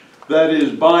message that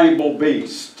is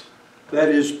Bible-based, that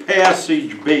is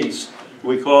passage-based.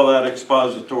 We call that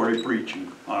expository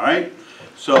preaching, all right?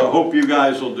 So I hope you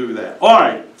guys will do that. All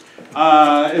right.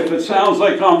 If it sounds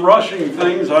like I'm rushing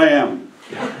things, I am.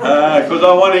 Because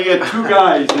I want to get 2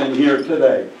 guys in here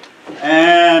today.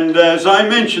 And as I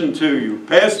mentioned to you,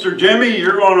 Pastor Jimmy,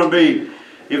 you're going to be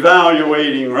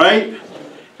evaluating, right?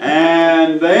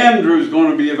 And Andrew's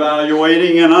going to be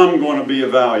evaluating, and I'm going to be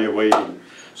evaluating.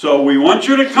 So we want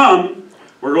you to come.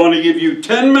 We're going to give you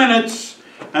 10 minutes,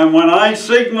 and when I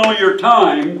signal your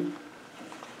time,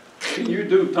 can you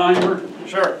do timer?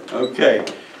 Sure. Okay.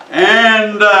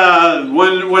 And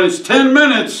when it's 10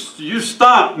 minutes, you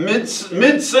stop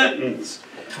mid-sentence.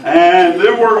 And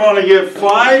then we're going to give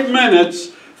 5 minutes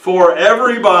for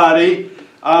everybody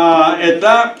at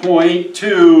that point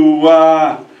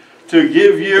to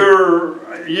give your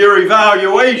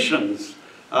evaluations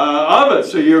of it.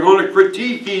 So you're going to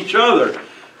critique each other.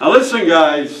 Now listen,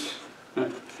 guys.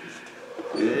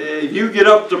 If you get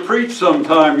up to preach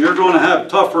sometime, you're going to have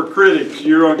tougher critics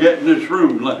you're going to get in this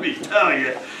room, let me tell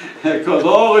you. Because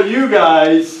all of you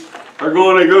guys are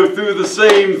going to go through the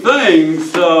same thing,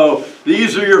 so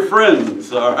these are your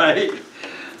friends, all right?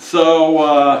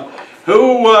 So,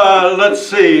 let's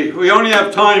see, we only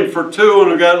have time for 2,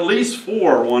 and we've got at least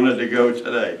 4 wanted to go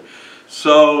today.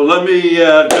 So let me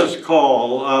just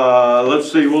call, let's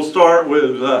see, we'll start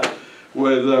with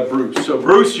Bruce. So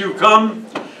Bruce, you come.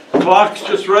 Clock's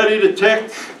just ready to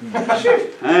tick,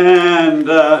 and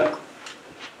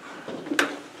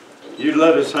you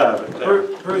let us have it there.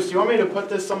 Bruce, do you want me to put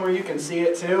this somewhere you can see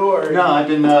it too, or? No, I've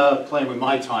been playing with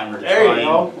my timer to There try you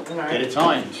go. and All right. get it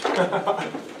timed.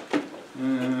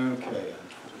 Okay.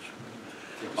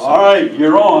 All right,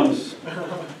 you're on.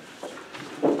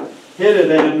 Hit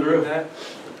it, Andrew.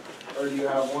 Or do you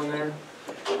have one there?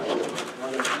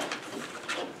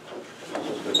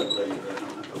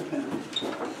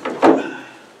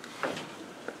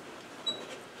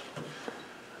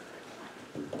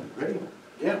 Ready?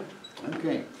 Yeah.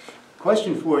 Okay.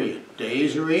 Question for you.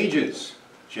 Days or ages?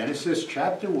 Genesis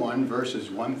chapter 1, verses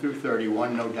 1 through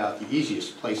 31, no doubt the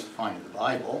easiest place to find in the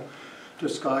Bible,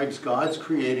 describes God's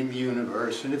creating the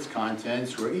universe and its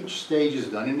contents, where each stage is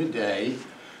done in a day,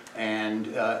 and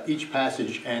each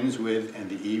passage ends with, and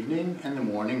the evening and the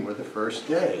morning were the first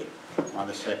day, on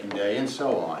the second day, and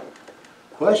so on.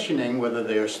 Questioning whether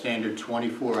they are standard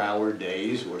 24-hour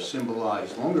days or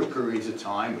symbolize longer periods of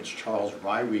time, which Charles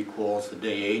Ryrie calls the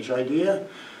day-age idea,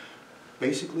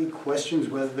 basically questions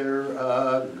whether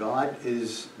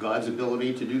God's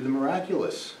ability to do the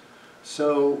miraculous.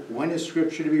 So when is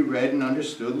Scripture to be read and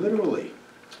understood literally?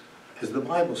 As the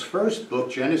Bible's first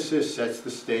book, Genesis sets the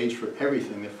stage for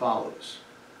everything that follows.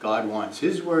 God wants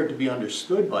His Word to be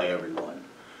understood by everyone.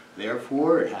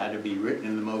 Therefore, it had to be written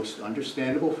in the most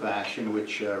understandable fashion,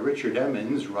 which Richard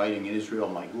Emmons, writing in Israel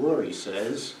My Glory,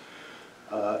 says,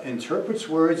 interprets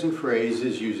words and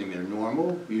phrases using their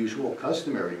normal, usual,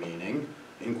 customary meaning,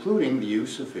 including the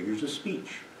use of figures of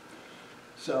speech.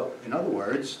 So, in other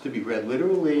words, to be read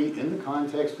literally in the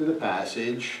context of the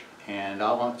passage, and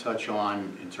I'll touch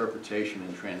on interpretation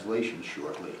and translation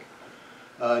shortly.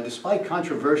 Despite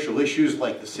controversial issues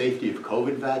like the safety of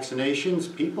COVID vaccinations,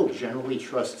 people generally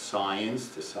trust science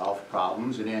to solve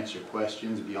problems and answer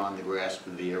questions beyond the grasp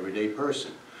of the everyday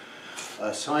person.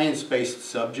 Science-based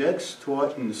subjects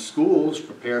taught in schools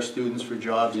prepare students for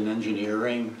jobs in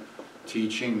engineering,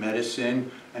 teaching,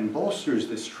 medicine, and bolsters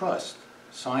this trust.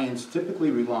 Science typically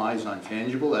relies on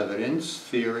tangible evidence,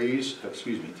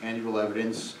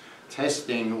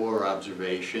 testing or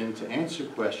observation to answer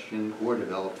questions or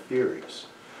develop theories.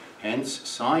 Hence,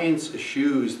 science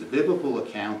eschews the biblical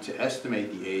account to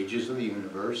estimate the ages of the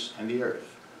universe and the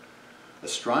earth.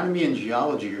 Astronomy and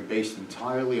geology are based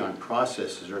entirely on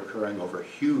processes occurring over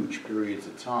huge periods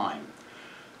of time.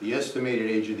 The estimated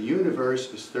age of the universe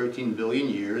is 13 billion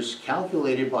years,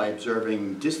 calculated by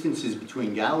observing distances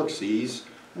between galaxies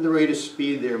and the rate of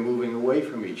speed they are moving away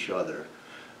from each other.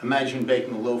 Imagine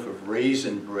baking a loaf of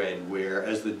raisin bread where,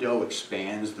 as the dough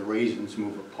expands, the raisins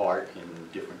move apart in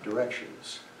different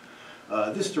directions.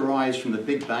 This derives from the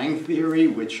Big Bang Theory,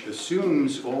 which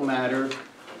assumes all matter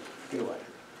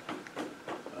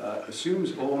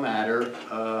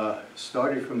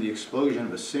started from the explosion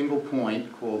of a single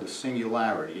point called a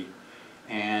singularity,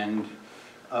 and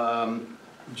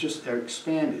just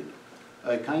expanded.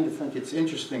 I kind of think it's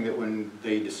interesting that when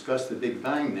they discuss the Big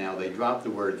Bang now, they drop the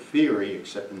word theory,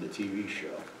 except in the TV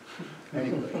show.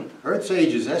 Anyway, Earth's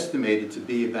age is estimated to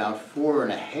be about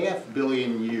 4.5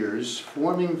 billion years,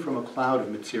 forming from a cloud of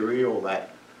material that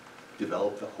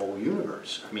developed the whole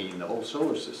universe, the whole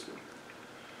solar system.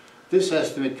 This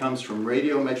estimate comes from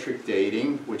radiometric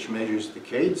dating, which measures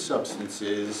decayed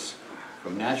substances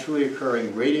from naturally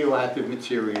occurring radioactive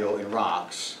material in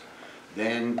rocks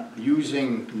Then,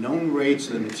 using known rates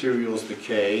of the material's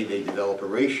decay, they develop a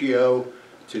ratio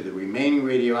to the remaining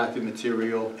radioactive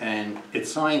material, and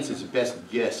it's science's best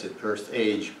guess at Earth's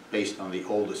age based on the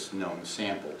oldest known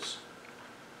samples.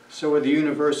 So are the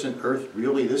universe and Earth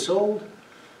really this old?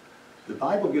 The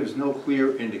Bible gives no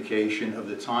clear indication of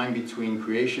the time between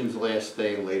creation's last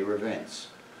day and later events.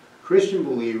 Christian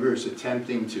believers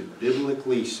attempting to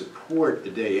biblically support the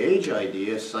day-age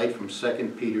idea cite from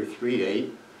 2 Peter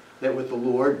 3:8 that with the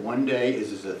Lord 1 day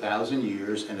is as 1,000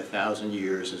 years and 1,000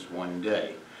 years is 1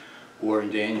 day. Or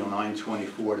in Daniel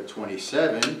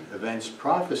 9:24-27, events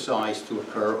prophesied to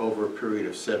occur over a period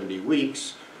of 70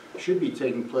 weeks should be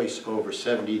taking place over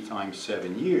 70 times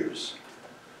 7 years.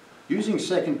 Using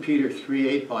 2 Peter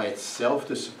 3:8 by itself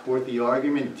to support the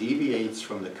argument deviates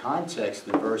from the context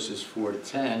in verses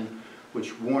 4-10,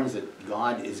 which warns that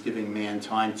God is giving man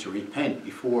time to repent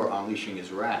before unleashing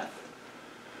his wrath.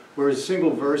 Whereas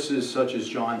single verses such as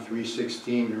John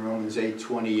 3:16 and Romans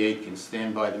 8:28 can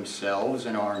stand by themselves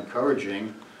and are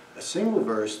encouraging, a single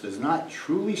verse does not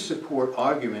truly support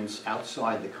arguments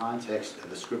outside the context of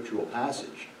the scriptural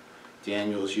passage.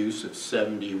 Daniel's use of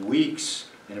 70 weeks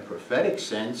in a prophetic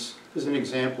sense is an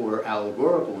example where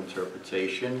allegorical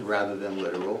interpretation, rather than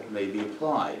literal, may be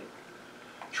applied.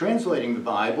 Translating the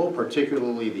Bible,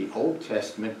 particularly the Old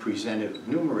Testament, presented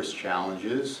numerous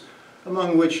challenges,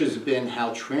 among which has been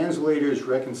how translators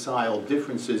reconcile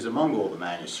differences among all the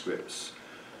manuscripts.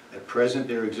 At present,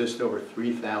 there exist over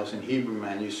 3,000 Hebrew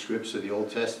manuscripts of the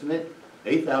Old Testament,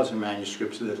 8,000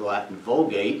 manuscripts of the Latin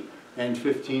Vulgate, and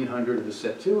 1,500 of the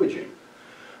Septuagint.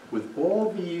 With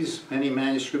all these many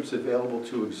manuscripts available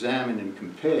to examine and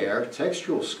compare,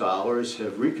 textual scholars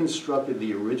have reconstructed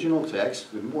the original text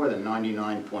with more than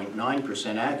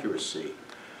 99.9% accuracy.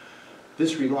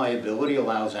 This reliability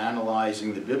allows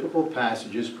analyzing the biblical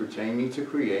passages pertaining to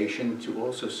creation to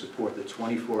also support the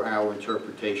 24-hour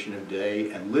interpretation of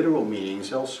day and literal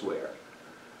meanings elsewhere.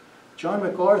 John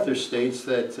MacArthur states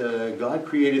that God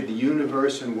created the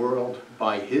universe and world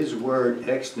by his word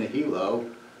ex nihilo,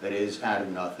 that is, out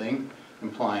of nothing,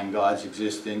 implying God's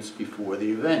existence before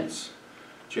the events.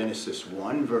 Genesis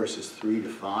 1, verses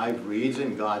 3-5 reads,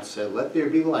 "And God said, 'Let there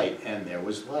be light,' and there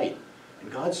was light.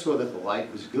 And God saw that the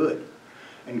light was good.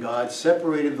 And God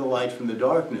separated the light from the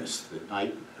darkness. The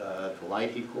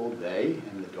light he called day,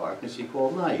 and the darkness he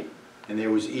called night. And there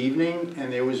was evening,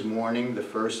 and there was morning the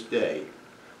first day."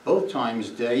 Both times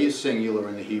day is singular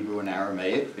in the Hebrew and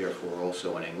Aramaic, therefore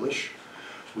also in English,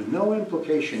 with no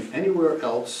implication anywhere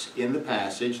else in the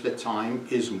passage that time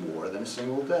is more than a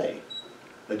single day.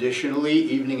 Additionally,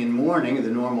 evening and morning, the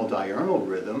normal diurnal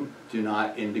rhythm, do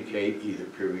not indicate either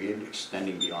period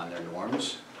extending beyond their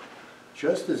norms.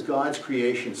 Just as God's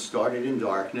creation started in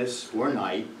darkness or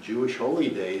night, Jewish holy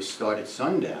days start at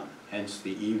sundown. Hence,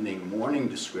 the evening-morning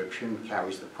description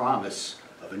carries the promise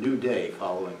of a new day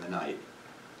following the night.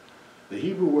 The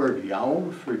Hebrew word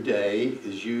yom for day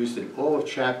is used in all of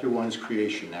chapter 1's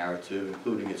creation narrative,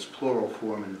 including its plural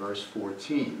form in verse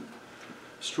 14.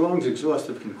 Strong's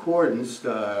Exhaustive Concordance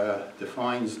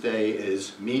defines day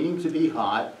as meaning to be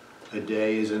hot. A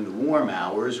day is in the warm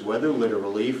hours, whether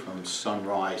literally from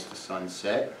sunrise to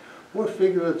sunset, or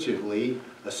figuratively,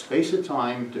 a space of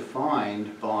time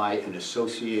defined by an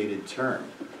associated term.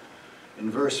 In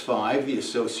verse 5, the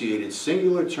associated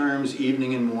singular terms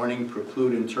evening and morning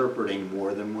preclude interpreting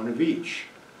more than one of each.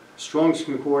 Strong's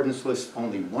Concordance lists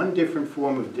only one different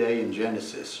form of day in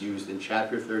Genesis, used in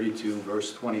chapter 32,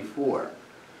 verse 24.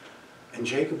 "And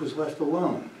Jacob was left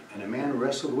alone, and a man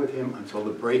wrestled with him until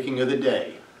the breaking of the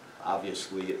day."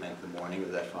 Obviously, it meant the morning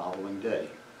of that following day.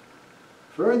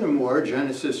 Furthermore,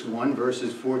 Genesis 1,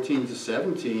 verses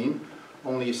 14-17,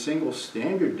 only a single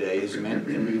standard day is meant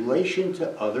in relation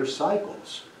to other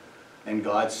cycles. "And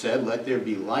God said, 'Let there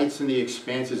be lights in the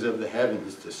expanses of the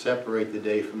heavens to separate the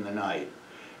day from the night,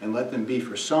 and let them be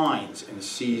for signs and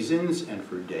seasons and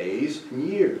for days and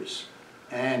years.'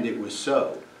 And it was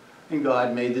so. And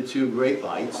God made the two great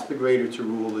lights, the greater to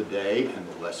rule the day and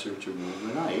the lesser to rule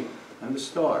the night, and the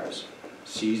stars.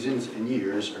 Seasons and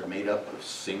years are made up of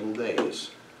single days."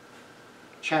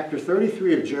 Chapter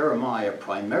 33 of Jeremiah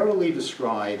primarily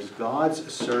describes God's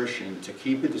assertion to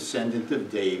keep a descendant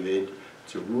of David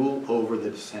to rule over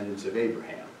the descendants of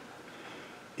Abraham.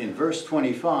 In verse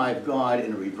 25, God,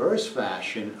 in reverse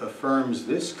fashion, affirms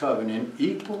this covenant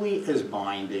equally as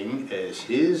binding as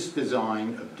his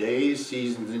design of days,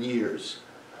 seasons, and years.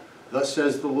 "Thus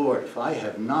says the Lord, if I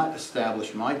have not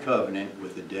established my covenant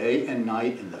with the day and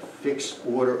night in the fixed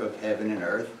order of heaven and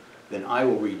earth, then I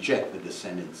will reject the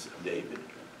descendants of David."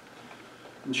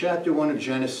 In chapter 1 of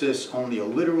Genesis, only a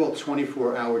literal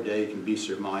 24-hour day can be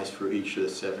surmised for each of the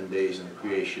 7 days in the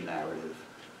creation narrative.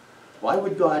 Why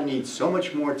would God need so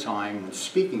much more time when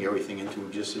speaking everything into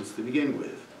existence to begin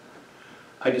with?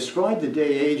 I described the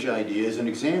day-age idea as an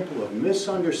example of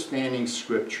misunderstanding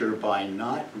Scripture by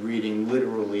not reading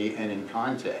literally and in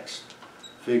context.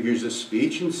 Figures of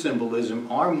speech and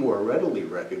symbolism are more readily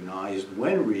recognized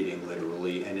when reading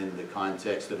literally and in the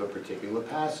context of a particular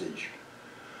passage.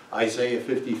 Isaiah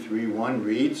 53:1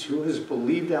 reads, "Who has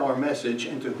believed our message,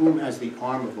 and to whom has the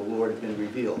arm of the Lord been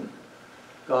revealed?"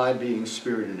 God, being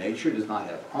spirit and nature, does not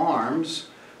have arms.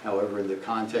 However, in the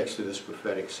context of this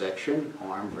prophetic section,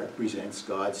 arm represents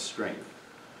God's strength.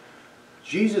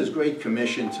 Jesus' great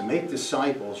commission to make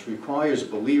disciples requires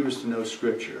believers to know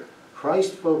Scripture.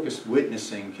 Christ-focused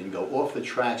witnessing can go off the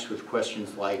tracks with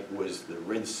questions like, was the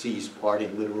Red Sea's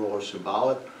parting literal or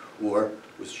symbolic, or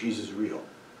was Jesus real?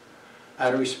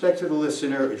 Out of respect to the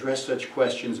listener, address such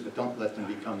questions, but don't let them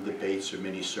become debates or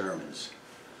mini-sermons.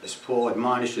 As Paul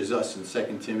admonishes us in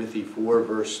 2 Timothy 4,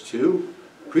 verse 2,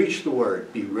 preach the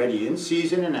word, be ready in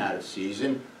season and out of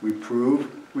season,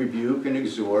 reprove, rebuke, and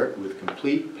exhort with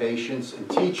complete patience and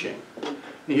teaching. And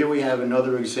here we have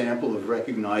another example of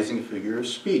recognizing a figure of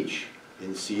speech,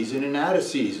 in season and out of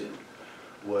season,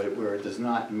 where it does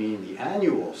not mean the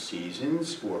annual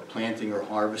seasons, or planting or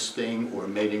harvesting, or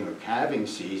mating or calving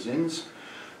seasons,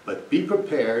 but be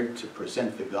prepared to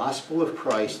present the gospel of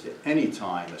Christ at any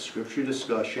time a scripture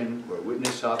discussion or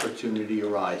witness opportunity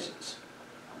arises.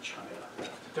 I'll try it out.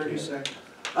 30 seconds.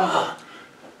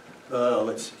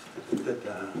 Let's see.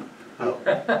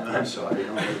 I'm sorry, I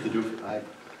don't know what to do.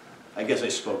 I guess I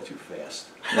spoke too fast.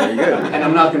 There you go. And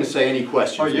I'm not going to say any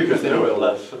questions. Oh, you can because they do it don't-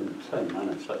 less than 10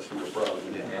 minutes, that's no problem.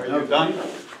 Yeah. Are you done?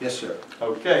 Yes, sir.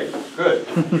 Okay, good.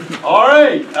 All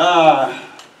right,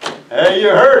 hey, you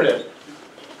heard it.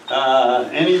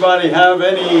 Anybody have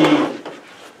any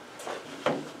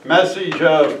message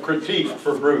of critique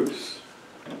for Bruce?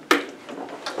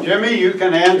 Jimmy, you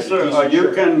can answer, or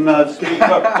you can speak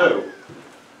up too.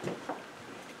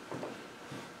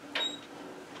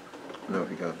 I don't know if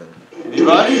you got that.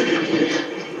 Anybody?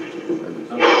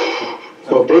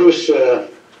 Well, Bruce,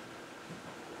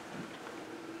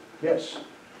 Yes.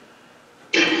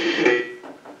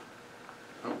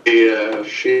 the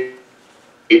sheet,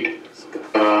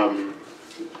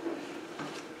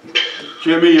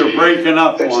 Jimmy, you're breaking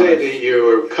up I'd on say us. that you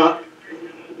were,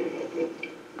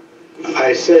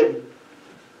 I said,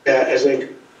 as a,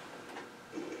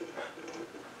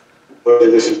 well,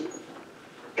 this is,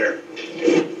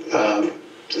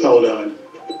 hold on.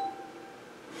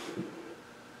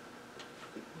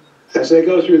 As I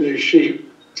go through the sheet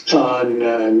on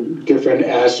different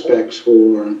aspects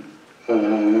for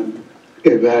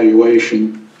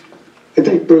evaluation, I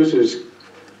think Bruce's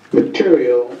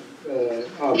material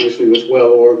obviously was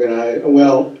well organized,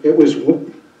 well, it was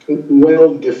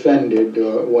well defended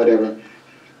or whatever,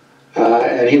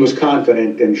 and he was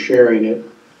confident in sharing it.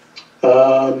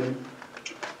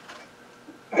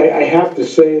 I have to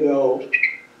say though,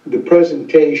 the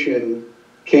presentation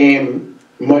came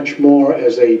much more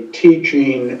as a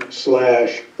teaching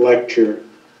 / lecture.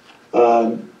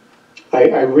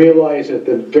 I realized at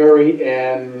the very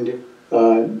end,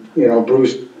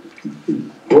 Bruce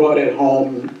brought it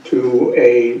home to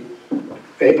a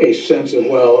sense of,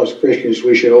 well, as Christians,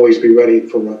 we should always be ready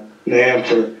for an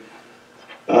answer.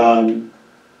 I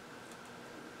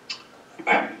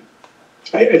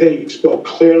think he spoke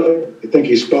clearly. I think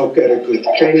he spoke at a good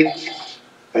pace.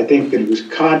 I think that he was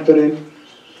confident.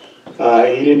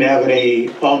 He didn't have any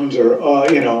ums or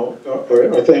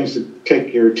or things that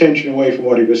take your attention away from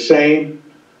what he was saying.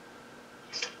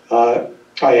 I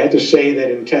had to say that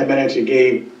in 10 minutes he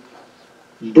gave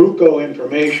buco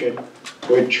information,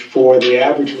 which for the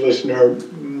average listener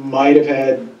might have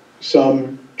had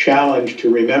some challenge to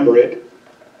remember it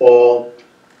all.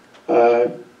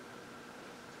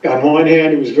 On one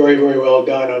hand, it was very, very well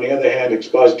done. On the other hand,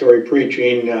 expository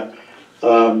preaching.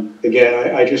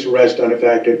 Again, I just rest on the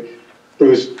fact that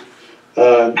Bruce,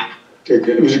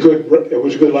 it was a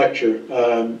good lecture,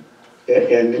 and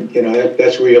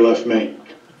that's where you left me.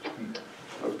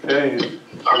 Okay,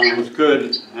 sounds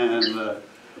good. And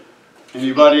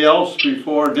anybody else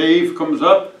before Dave comes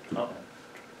up? No,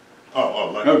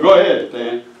 go ahead,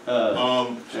 Dan.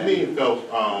 To me, it felt,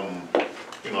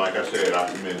 like I said, I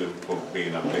commend him for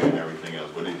being up there and everything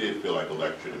else, but it did feel like a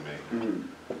lecture to me.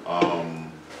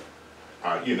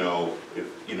 If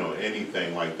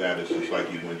anything like that, it's just like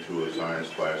you went to a science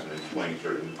class and explained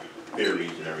certain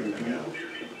theories and everything else.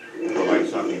 But like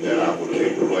something that I would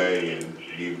take away and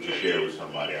be able to share with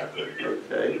somebody, I could.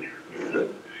 Okay,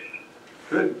 good.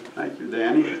 Good, thank you,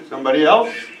 Danny. Somebody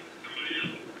else?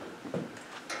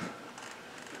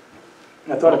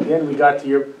 I thought at the end we got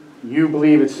to you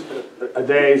believe it's a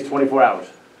day is 24 hours,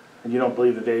 and you don't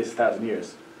believe the day is 1,000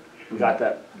 years. We got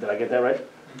that. Did I get that right?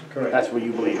 Correct. That's what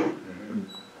you believe.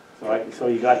 So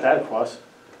you got that across.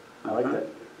 I like that.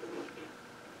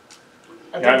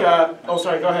 I think, oh,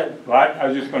 sorry, go ahead. Well, I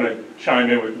was just going to chime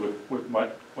in with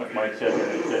what Mike said,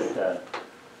 that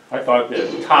I thought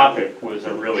the topic was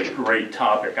a really great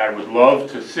topic. I would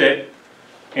love to sit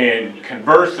and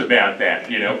converse about that,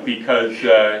 you know, because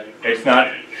it's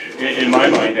not, in my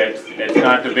mind, that's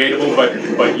not debatable,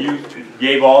 but you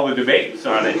gave all the debates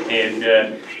on it, and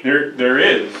there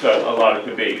is a lot of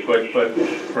debate, but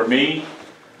for me,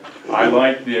 I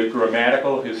like the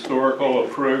grammatical, historical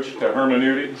approach to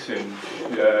hermeneutics, and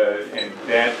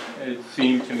that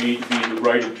seemed to me to be the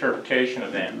right interpretation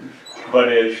of that.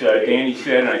 But as Danny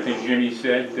said, and I think Jimmy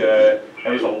said,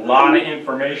 that was a lot of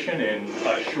information in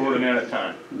a short amount of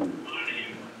time.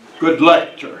 Good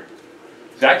lecture.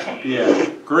 It's excellent.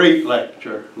 Yeah, great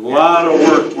lecture. A lot of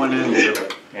work went into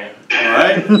it. Yeah. All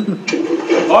right?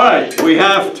 All right, we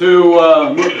have to,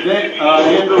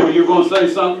 Andrew, were you going to say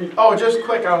something? Oh, just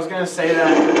quick, I was going to say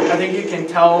that I think you can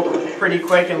tell pretty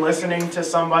quick in listening to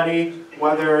somebody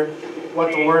whether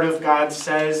what the Word of God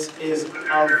says is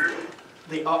of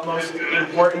the utmost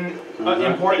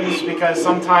importance, because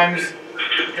sometimes,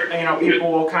 you know,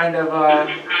 people will kind of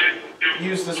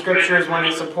use the scriptures when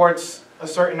it supports a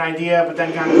certain idea, but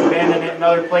then kind of abandon it in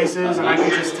other places, and I can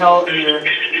just tell in your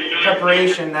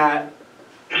preparation that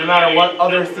no matter what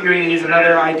other theories and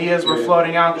other ideas were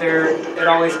floating out there, it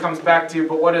always comes back to,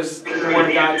 but what does the Word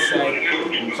of God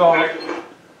say? So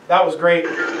that was great.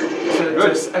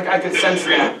 I could sense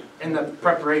that in the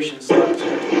preparation. So that's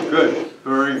good,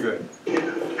 very good.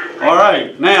 All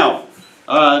right, now,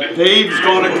 Dave's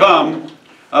going to come.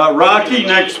 Rocky,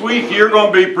 next week you're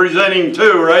going to be presenting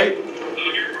too, right?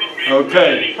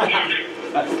 Okay.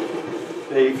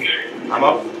 Dave, I'm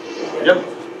up. Yep.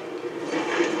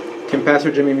 Can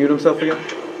Pastor Jimmy mute himself again?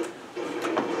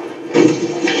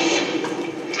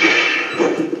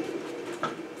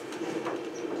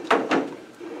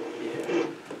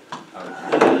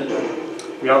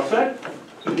 We all set?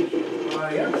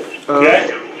 yeah. Okay.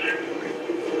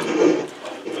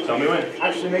 Tell me when.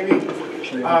 Actually, maybe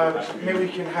we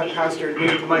can have Pastor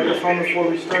mute the microphone before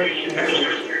we start.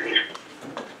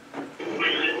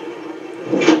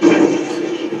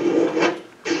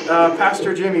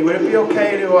 Pastor Jimmy, would it be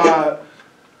okay to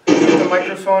mute the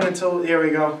microphone until, there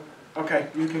we go. Okay,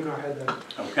 you can go ahead then.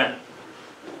 Okay.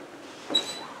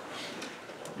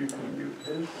 You can mute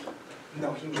his.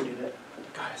 No, he muted it.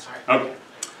 Got it, sorry. Okay.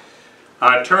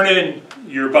 Turn in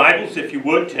your Bibles, if you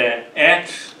would, to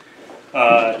Acts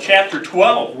chapter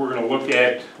 12. We're going to look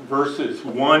at verses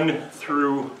 1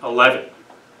 through 11.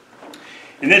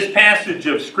 In this passage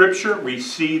of Scripture, we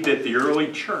see that the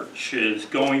early church is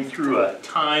going through a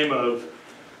time of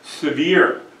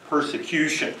severe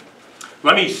persecution.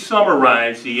 Let me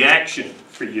summarize the action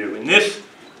for you. In this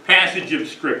passage of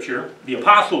Scripture, the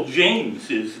Apostle James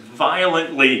is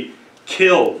violently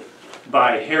killed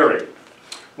by Herod.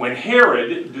 When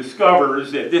Herod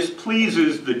discovers that this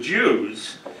pleases the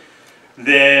Jews,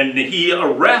 then he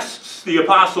arrests the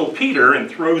Apostle Peter and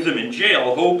throws him in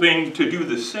jail, hoping to do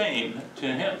the same to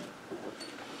him.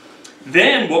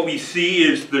 Then what we see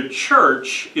is the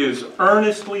church is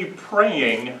earnestly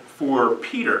praying for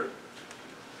Peter.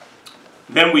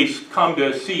 Then we come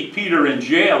to see Peter in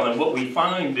jail, and what we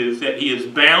find is that he is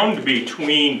bound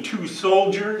between two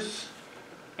soldiers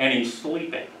and he's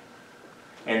sleeping.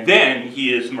 And then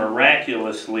he is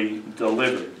miraculously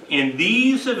delivered. In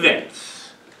these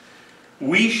events,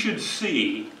 we should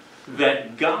see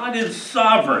that God is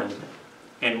sovereign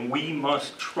and we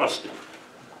must trust him.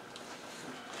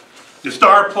 The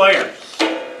star players,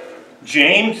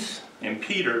 James and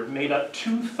Peter, made up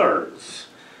 2/3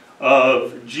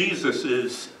 of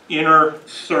Jesus' inner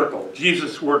circle.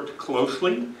 Jesus worked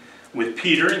closely with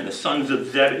Peter and the sons of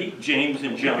Zebedee, James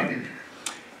and John.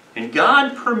 And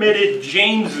God permitted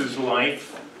James's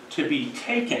life to be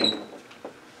taken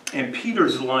and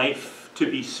Peter's life to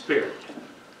be spared.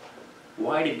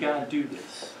 Why did God do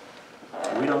this?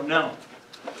 We don't know.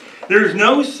 There's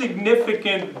no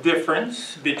significant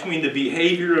difference between the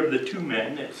behavior of the two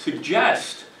men that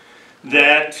suggests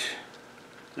that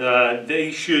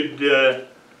they should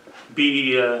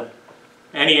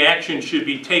any action should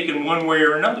be taken one way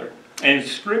or another. And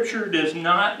Scripture does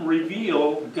not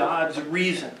reveal God's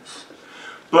reasons.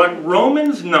 But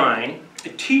Romans 9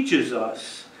 teaches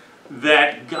us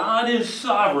that God is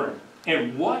sovereign,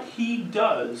 and what he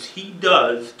does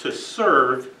to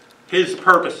serve his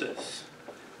purposes.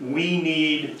 We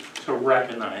need to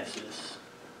recognize this.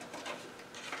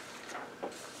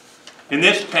 In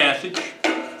this passage,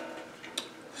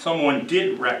 someone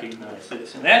did recognize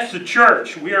this, and that's the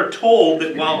church. We are told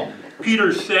that while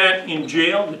Peter sat in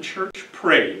jail, the church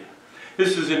prayed.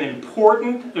 This is an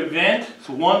important event. It's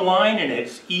one line, and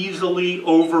it's easily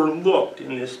overlooked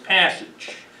in this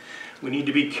passage. We need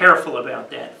to be careful about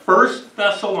that. 1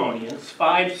 Thessalonians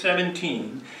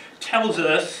 5:17 tells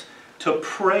us to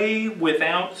pray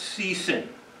without ceasing.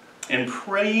 And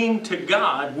praying to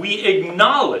God, we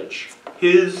acknowledge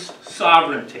His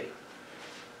sovereignty.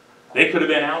 They could have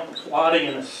been out plotting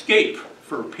an escape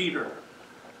for Peter.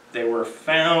 They were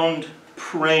found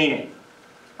praying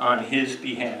on his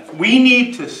behalf. We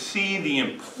need to see the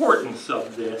importance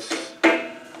of this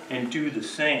and do the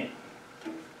same.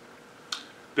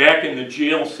 Back in the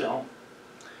jail cell,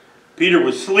 Peter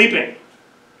was sleeping.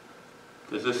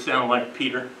 Does this sound like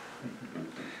Peter?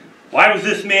 Why was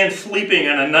this man sleeping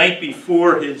on a night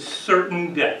before his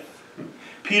certain death?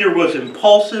 Peter was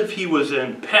impulsive, he was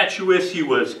impetuous, he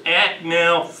was act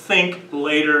now, think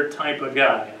later type of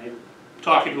guy. I'm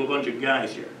talking to a bunch of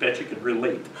guys here, I bet you can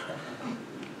relate.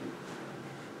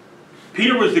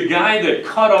 Peter was the guy that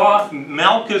cut off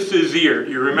Malchus's ear.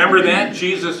 Do you remember that?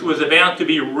 Jesus was about to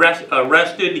be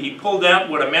arrested. He pulled out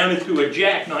what amounted to a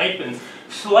jackknife and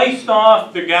sliced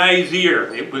off the guy's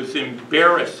ear. It was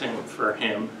embarrassing for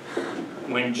him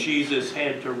when Jesus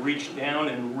had to reach down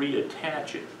and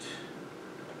reattach it.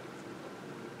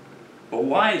 But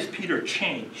why is Peter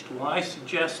changed? Well, I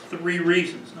suggest 3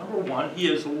 reasons. Number 1, he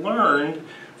has learned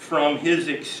from his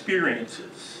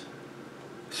experiences.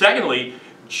 Secondly,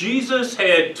 Jesus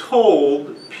had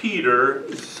told Peter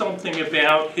something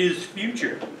about his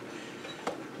future.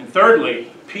 And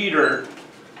thirdly, Peter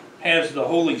has the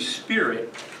Holy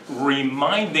Spirit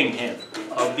reminding him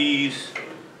of these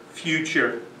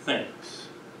future things.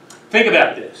 Think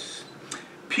about this.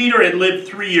 Peter had lived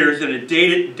 3 years in a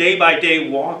day-by-day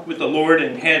walk with the Lord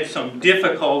and had some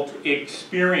difficult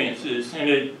experiences. In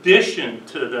addition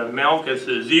to the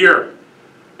Malchus's ear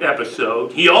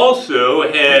episode, he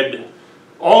also had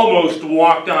almost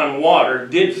walked on water,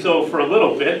 did so for a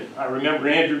little bit. I remember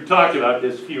Andrew talked about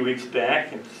this a few weeks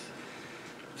back. And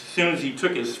as soon as he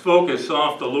took his focus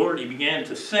off the Lord, he began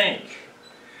to sink.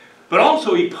 But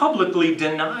also he publicly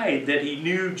denied that he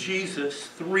knew Jesus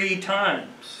 3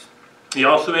 times. He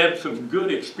also had some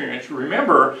good experience.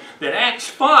 Remember that Acts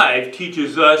 5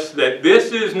 teaches us that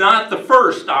this is not the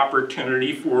first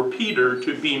opportunity for Peter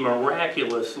to be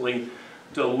miraculously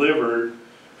delivered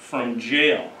from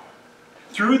jail.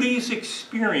 Through these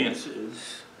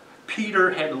experiences,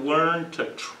 Peter had learned to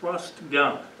trust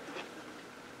God.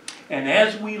 And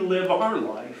as we live our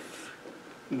life,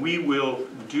 we will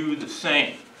do the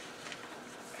same.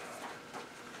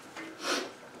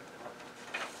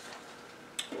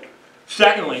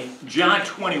 Secondly, John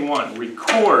 21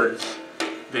 records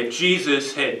that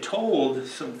Jesus had told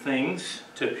some things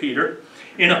to Peter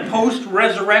in a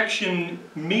post-resurrection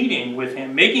meeting with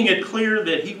him, making it clear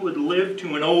that he would live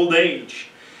to an old age.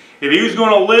 If he was going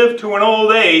to live to an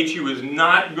old age, he was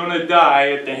not going to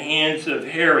die at the hands of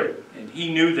Herod, and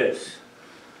he knew this.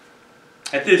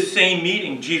 At this same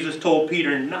meeting, Jesus told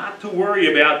Peter not to worry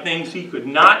about things he could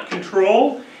not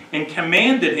control and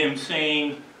commanded him,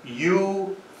 saying,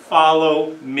 "You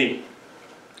follow me."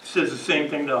 He says the same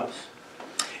thing to us.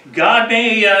 God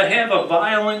may have a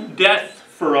violent death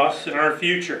for us in our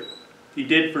future. He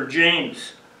did for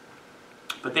James.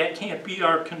 But that can't be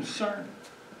our concern.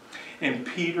 And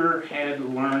Peter had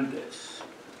learned this.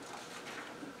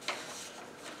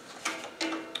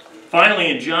 Finally,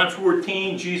 in John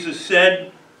 14, Jesus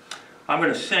said, "I'm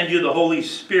going to send you the Holy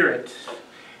Spirit.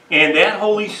 And that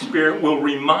Holy Spirit will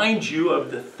remind you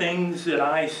of the things that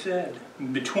I said."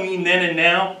 Between then and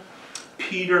now,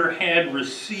 Peter had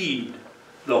received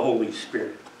the Holy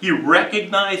Spirit. He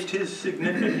recognized his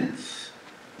significance,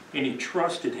 and he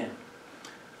trusted him.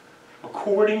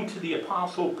 According to the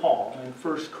Apostle Paul in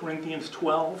 1 Corinthians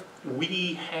 12,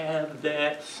 we have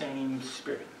that same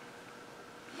Spirit.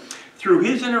 Through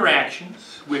his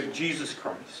interactions with Jesus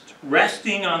Christ,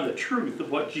 resting on the truth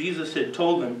of what Jesus had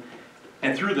told him,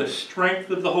 and through the strength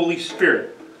of the Holy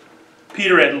Spirit,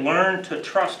 Peter had learned to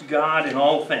trust God in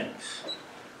all things.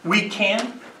 We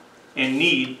can and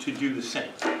need to do the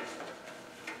same.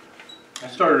 I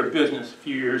started a business a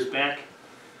few years back.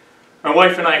 My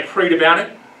wife and I prayed about it,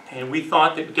 and we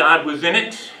thought that God was in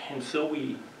it, and so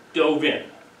we dove in.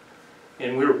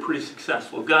 And we were pretty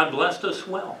successful. God blessed us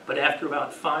well, but after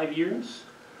about 5 years,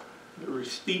 the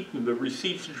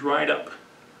receipts dried up,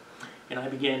 and I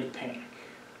began to panic.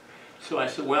 So I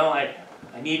said, well, I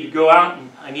I need to go out and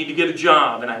I need to get a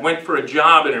job. And I went for a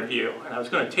job interview. And I was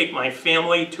going to take my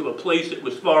family to a place that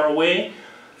was far away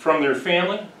from their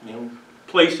family, you know,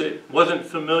 a place that wasn't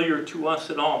familiar to us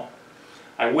at all.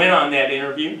 I went on that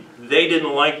interview. They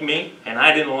didn't like me, and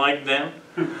I didn't like them.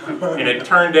 And it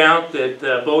turned out that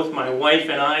both my wife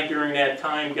and I during that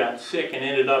time got sick and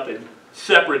ended up in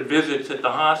separate visits at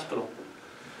the hospital.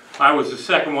 I was the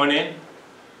second one in.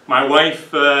 My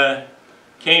wife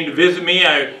came to visit me.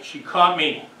 She caught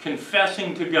me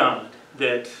confessing to God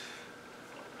that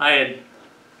I had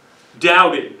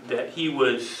doubted that He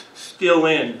was still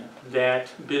in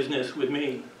that business with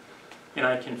me. And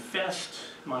I confessed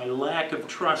my lack of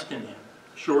trust in Him.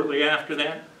 Shortly after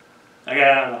that, I got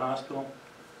out of the hospital.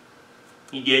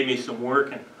 He gave me some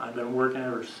work, and I've been working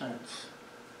ever since.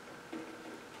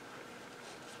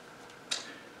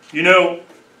 You know,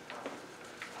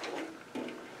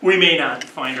 we may not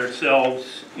find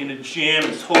ourselves in a jam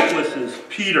as hopeless as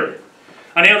Peter.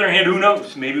 On the other hand, who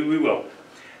knows? Maybe we will.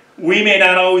 We may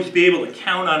not always be able to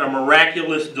count on a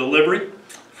miraculous delivery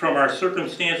from our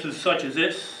circumstances such as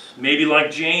this. Maybe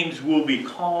like James, we'll be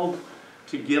called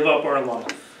to give up our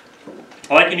life.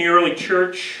 Like in the early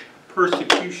church,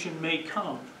 persecution may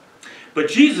come. But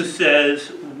Jesus says,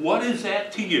 what is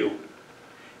that to you?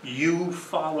 You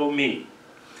follow me.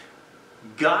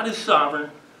 God is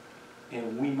sovereign,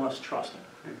 and we must trust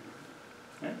Him.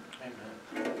 Okay?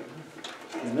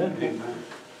 Amen. Amen.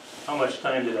 How much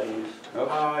time did I use?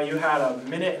 You had 1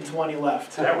 minute and 20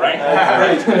 left. Is that right?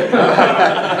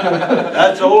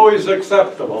 That's always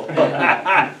acceptable.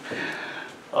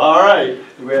 All right.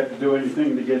 Do we have to do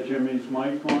anything to get Jimmy's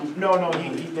mic on? No, he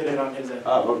did it on his end.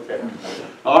 Oh, okay.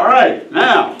 All right.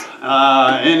 Now,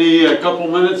 any couple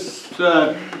minutes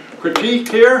critique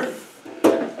here?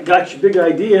 I got your big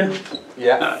idea.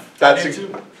 Yeah, that's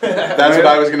what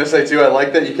I was going to say too. I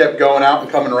like that you kept going out and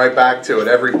coming right back to it.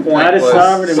 Every point God is was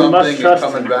sovereign and we must something and trust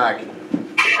coming Him. back.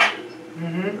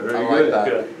 Very I good. like that.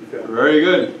 Good. Very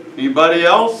good. Anybody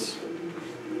else?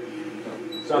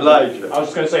 Elijah. I was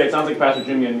just going to say, it sounds like Pastor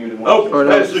Jimmy unmuted once. Oh, Oh, no,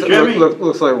 Pastor Jimmy.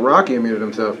 looks like Rocky muted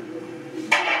himself.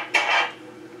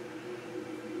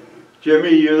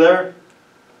 Jimmy, you there?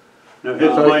 No,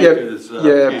 his mic is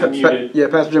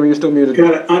Pastor Jimmy, you're still muted.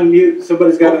 Gotta unmute,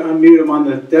 somebody's gotta unmute him on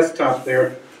the desktop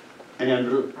there.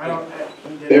 Andrew.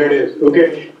 There it is,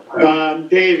 okay.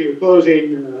 Dave, your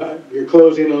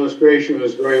closing illustration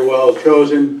was very well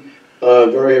chosen,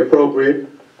 very appropriate.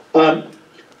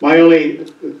 My only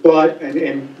thought,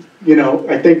 and you know,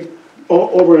 I think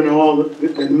over and all,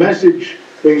 the message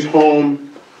brings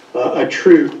home a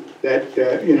truth that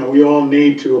you know, we all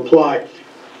need to apply.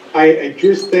 I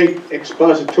just think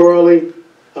expositorily,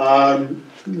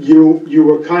 you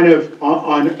were kind of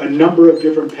on a number of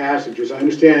different passages. I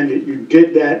understand that you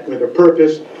did that with a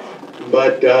purpose,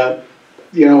 but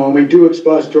you know, when we do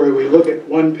expository, we look at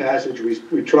one passage,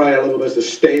 we try a little bit to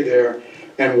stay there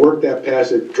and work that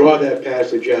passage, draw that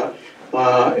passage out,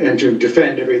 and to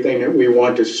defend everything that we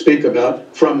want to speak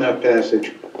about from that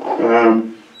passage.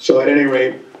 So at any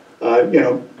rate, you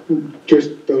know,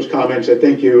 just those comments, I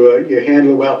think you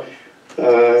handle well.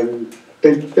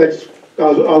 Think that's,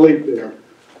 I'll leave it there.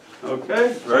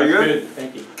 Okay, very good.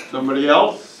 Thank you. Somebody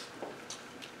else?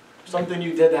 Something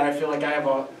you did that I feel like I have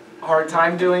a hard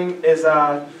time doing is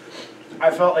I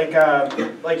felt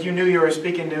like you knew you were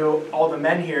speaking to all the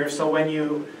men here. So when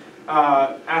you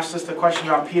asked us the question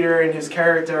about Peter and his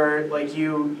character, like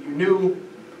you knew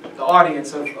the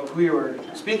audience of who you were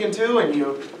speaking to, and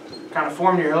you kind of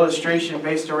formed your illustration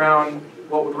based around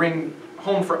what would ring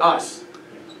home for us.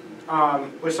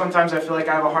 Which sometimes I feel like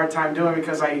I have a hard time doing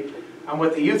because I'm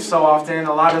with the youth so often.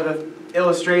 A lot of the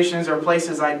illustrations or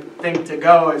places I think to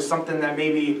go is something that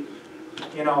maybe,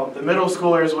 you know, the middle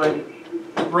schoolers would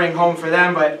bring home for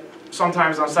them, but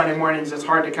sometimes on Sunday mornings it's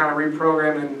hard to kind of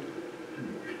reprogram and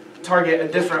target a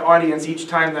different audience each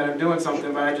time that I'm doing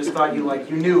something. But I just thought you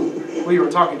knew who you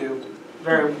were talking to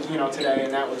very, you know, today,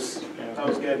 and that was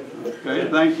good. Okay,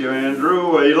 thank you,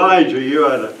 Andrew. Elijah, you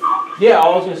had a... Yeah,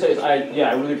 all I was going to say is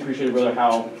I really appreciated, brother,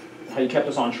 how you kept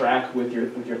us on track with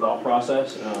your thought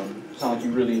process. It sounded like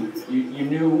you really you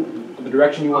knew the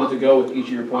direction you wanted to go with each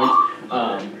of your points.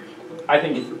 I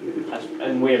think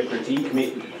in way of critique,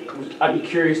 I'd be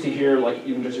curious to hear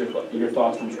even just your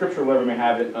thoughts from Scripture, whatever may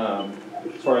have it,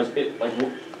 as far as it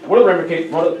what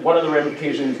are the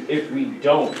ramifications if we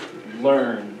don't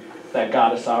learn that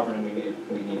God is sovereign and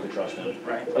we need to trust Him.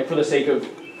 Right. Like for the sake of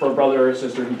a brother or a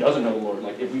sister who doesn't know the Lord.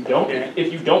 Like if you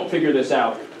don't figure this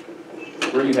out,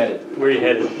 where are you headed? Where are you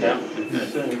headed? Yeah.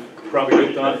 Probably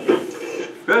good thought.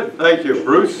 Good, thank you.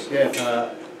 Bruce?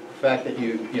 Yeah, fact that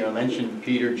you mentioned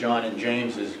Peter, John, and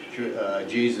James as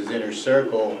Jesus' inner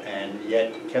circle, and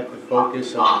yet kept the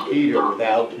focus on Peter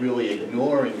without really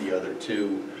ignoring the other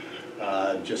two,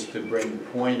 just to bring the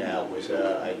point out, was,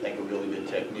 I think, a really good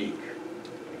technique.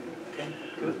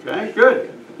 Okay,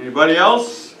 good. Anybody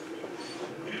else?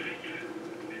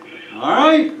 All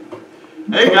right.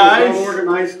 Hey, guys. Well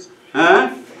organized.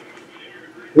 Huh?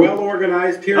 Well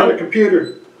organized here on the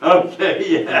computer. Okay,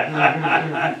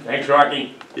 yeah. Thanks,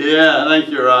 Rocky. Yeah, thank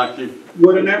you, Rocky.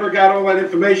 Would have never got all that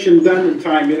information done in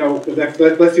time,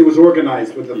 unless it was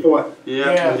organized with the thought.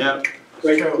 Yeah, yeah.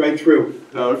 Right through.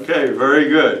 Okay, very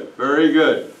good, very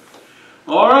good.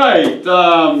 All right,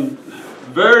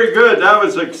 very good. That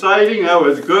was exciting. That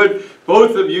was good.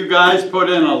 Both of you guys put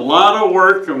in a lot of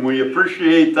work, and we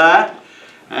appreciate that.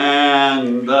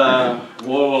 And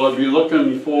we'll be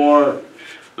looking for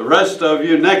the rest of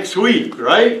you next week,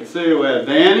 right? See, we have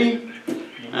Danny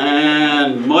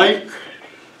and Mike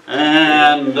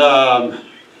and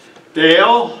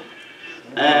Dale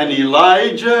and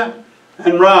Elijah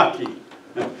and Rocky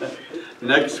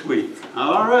next week.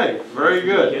 All right, very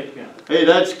good. Hey,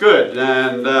 that's good.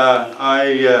 And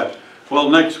well,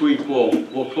 next week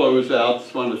we'll close out.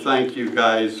 Just want to thank you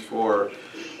guys for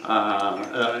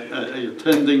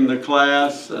attending the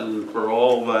class and for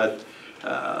all that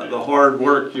the hard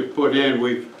work you put in.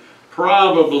 We've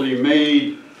probably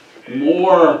made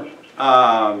more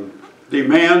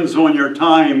demands on your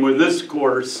time with this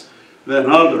course than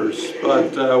others,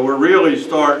 but we're really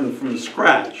starting from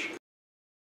scratch.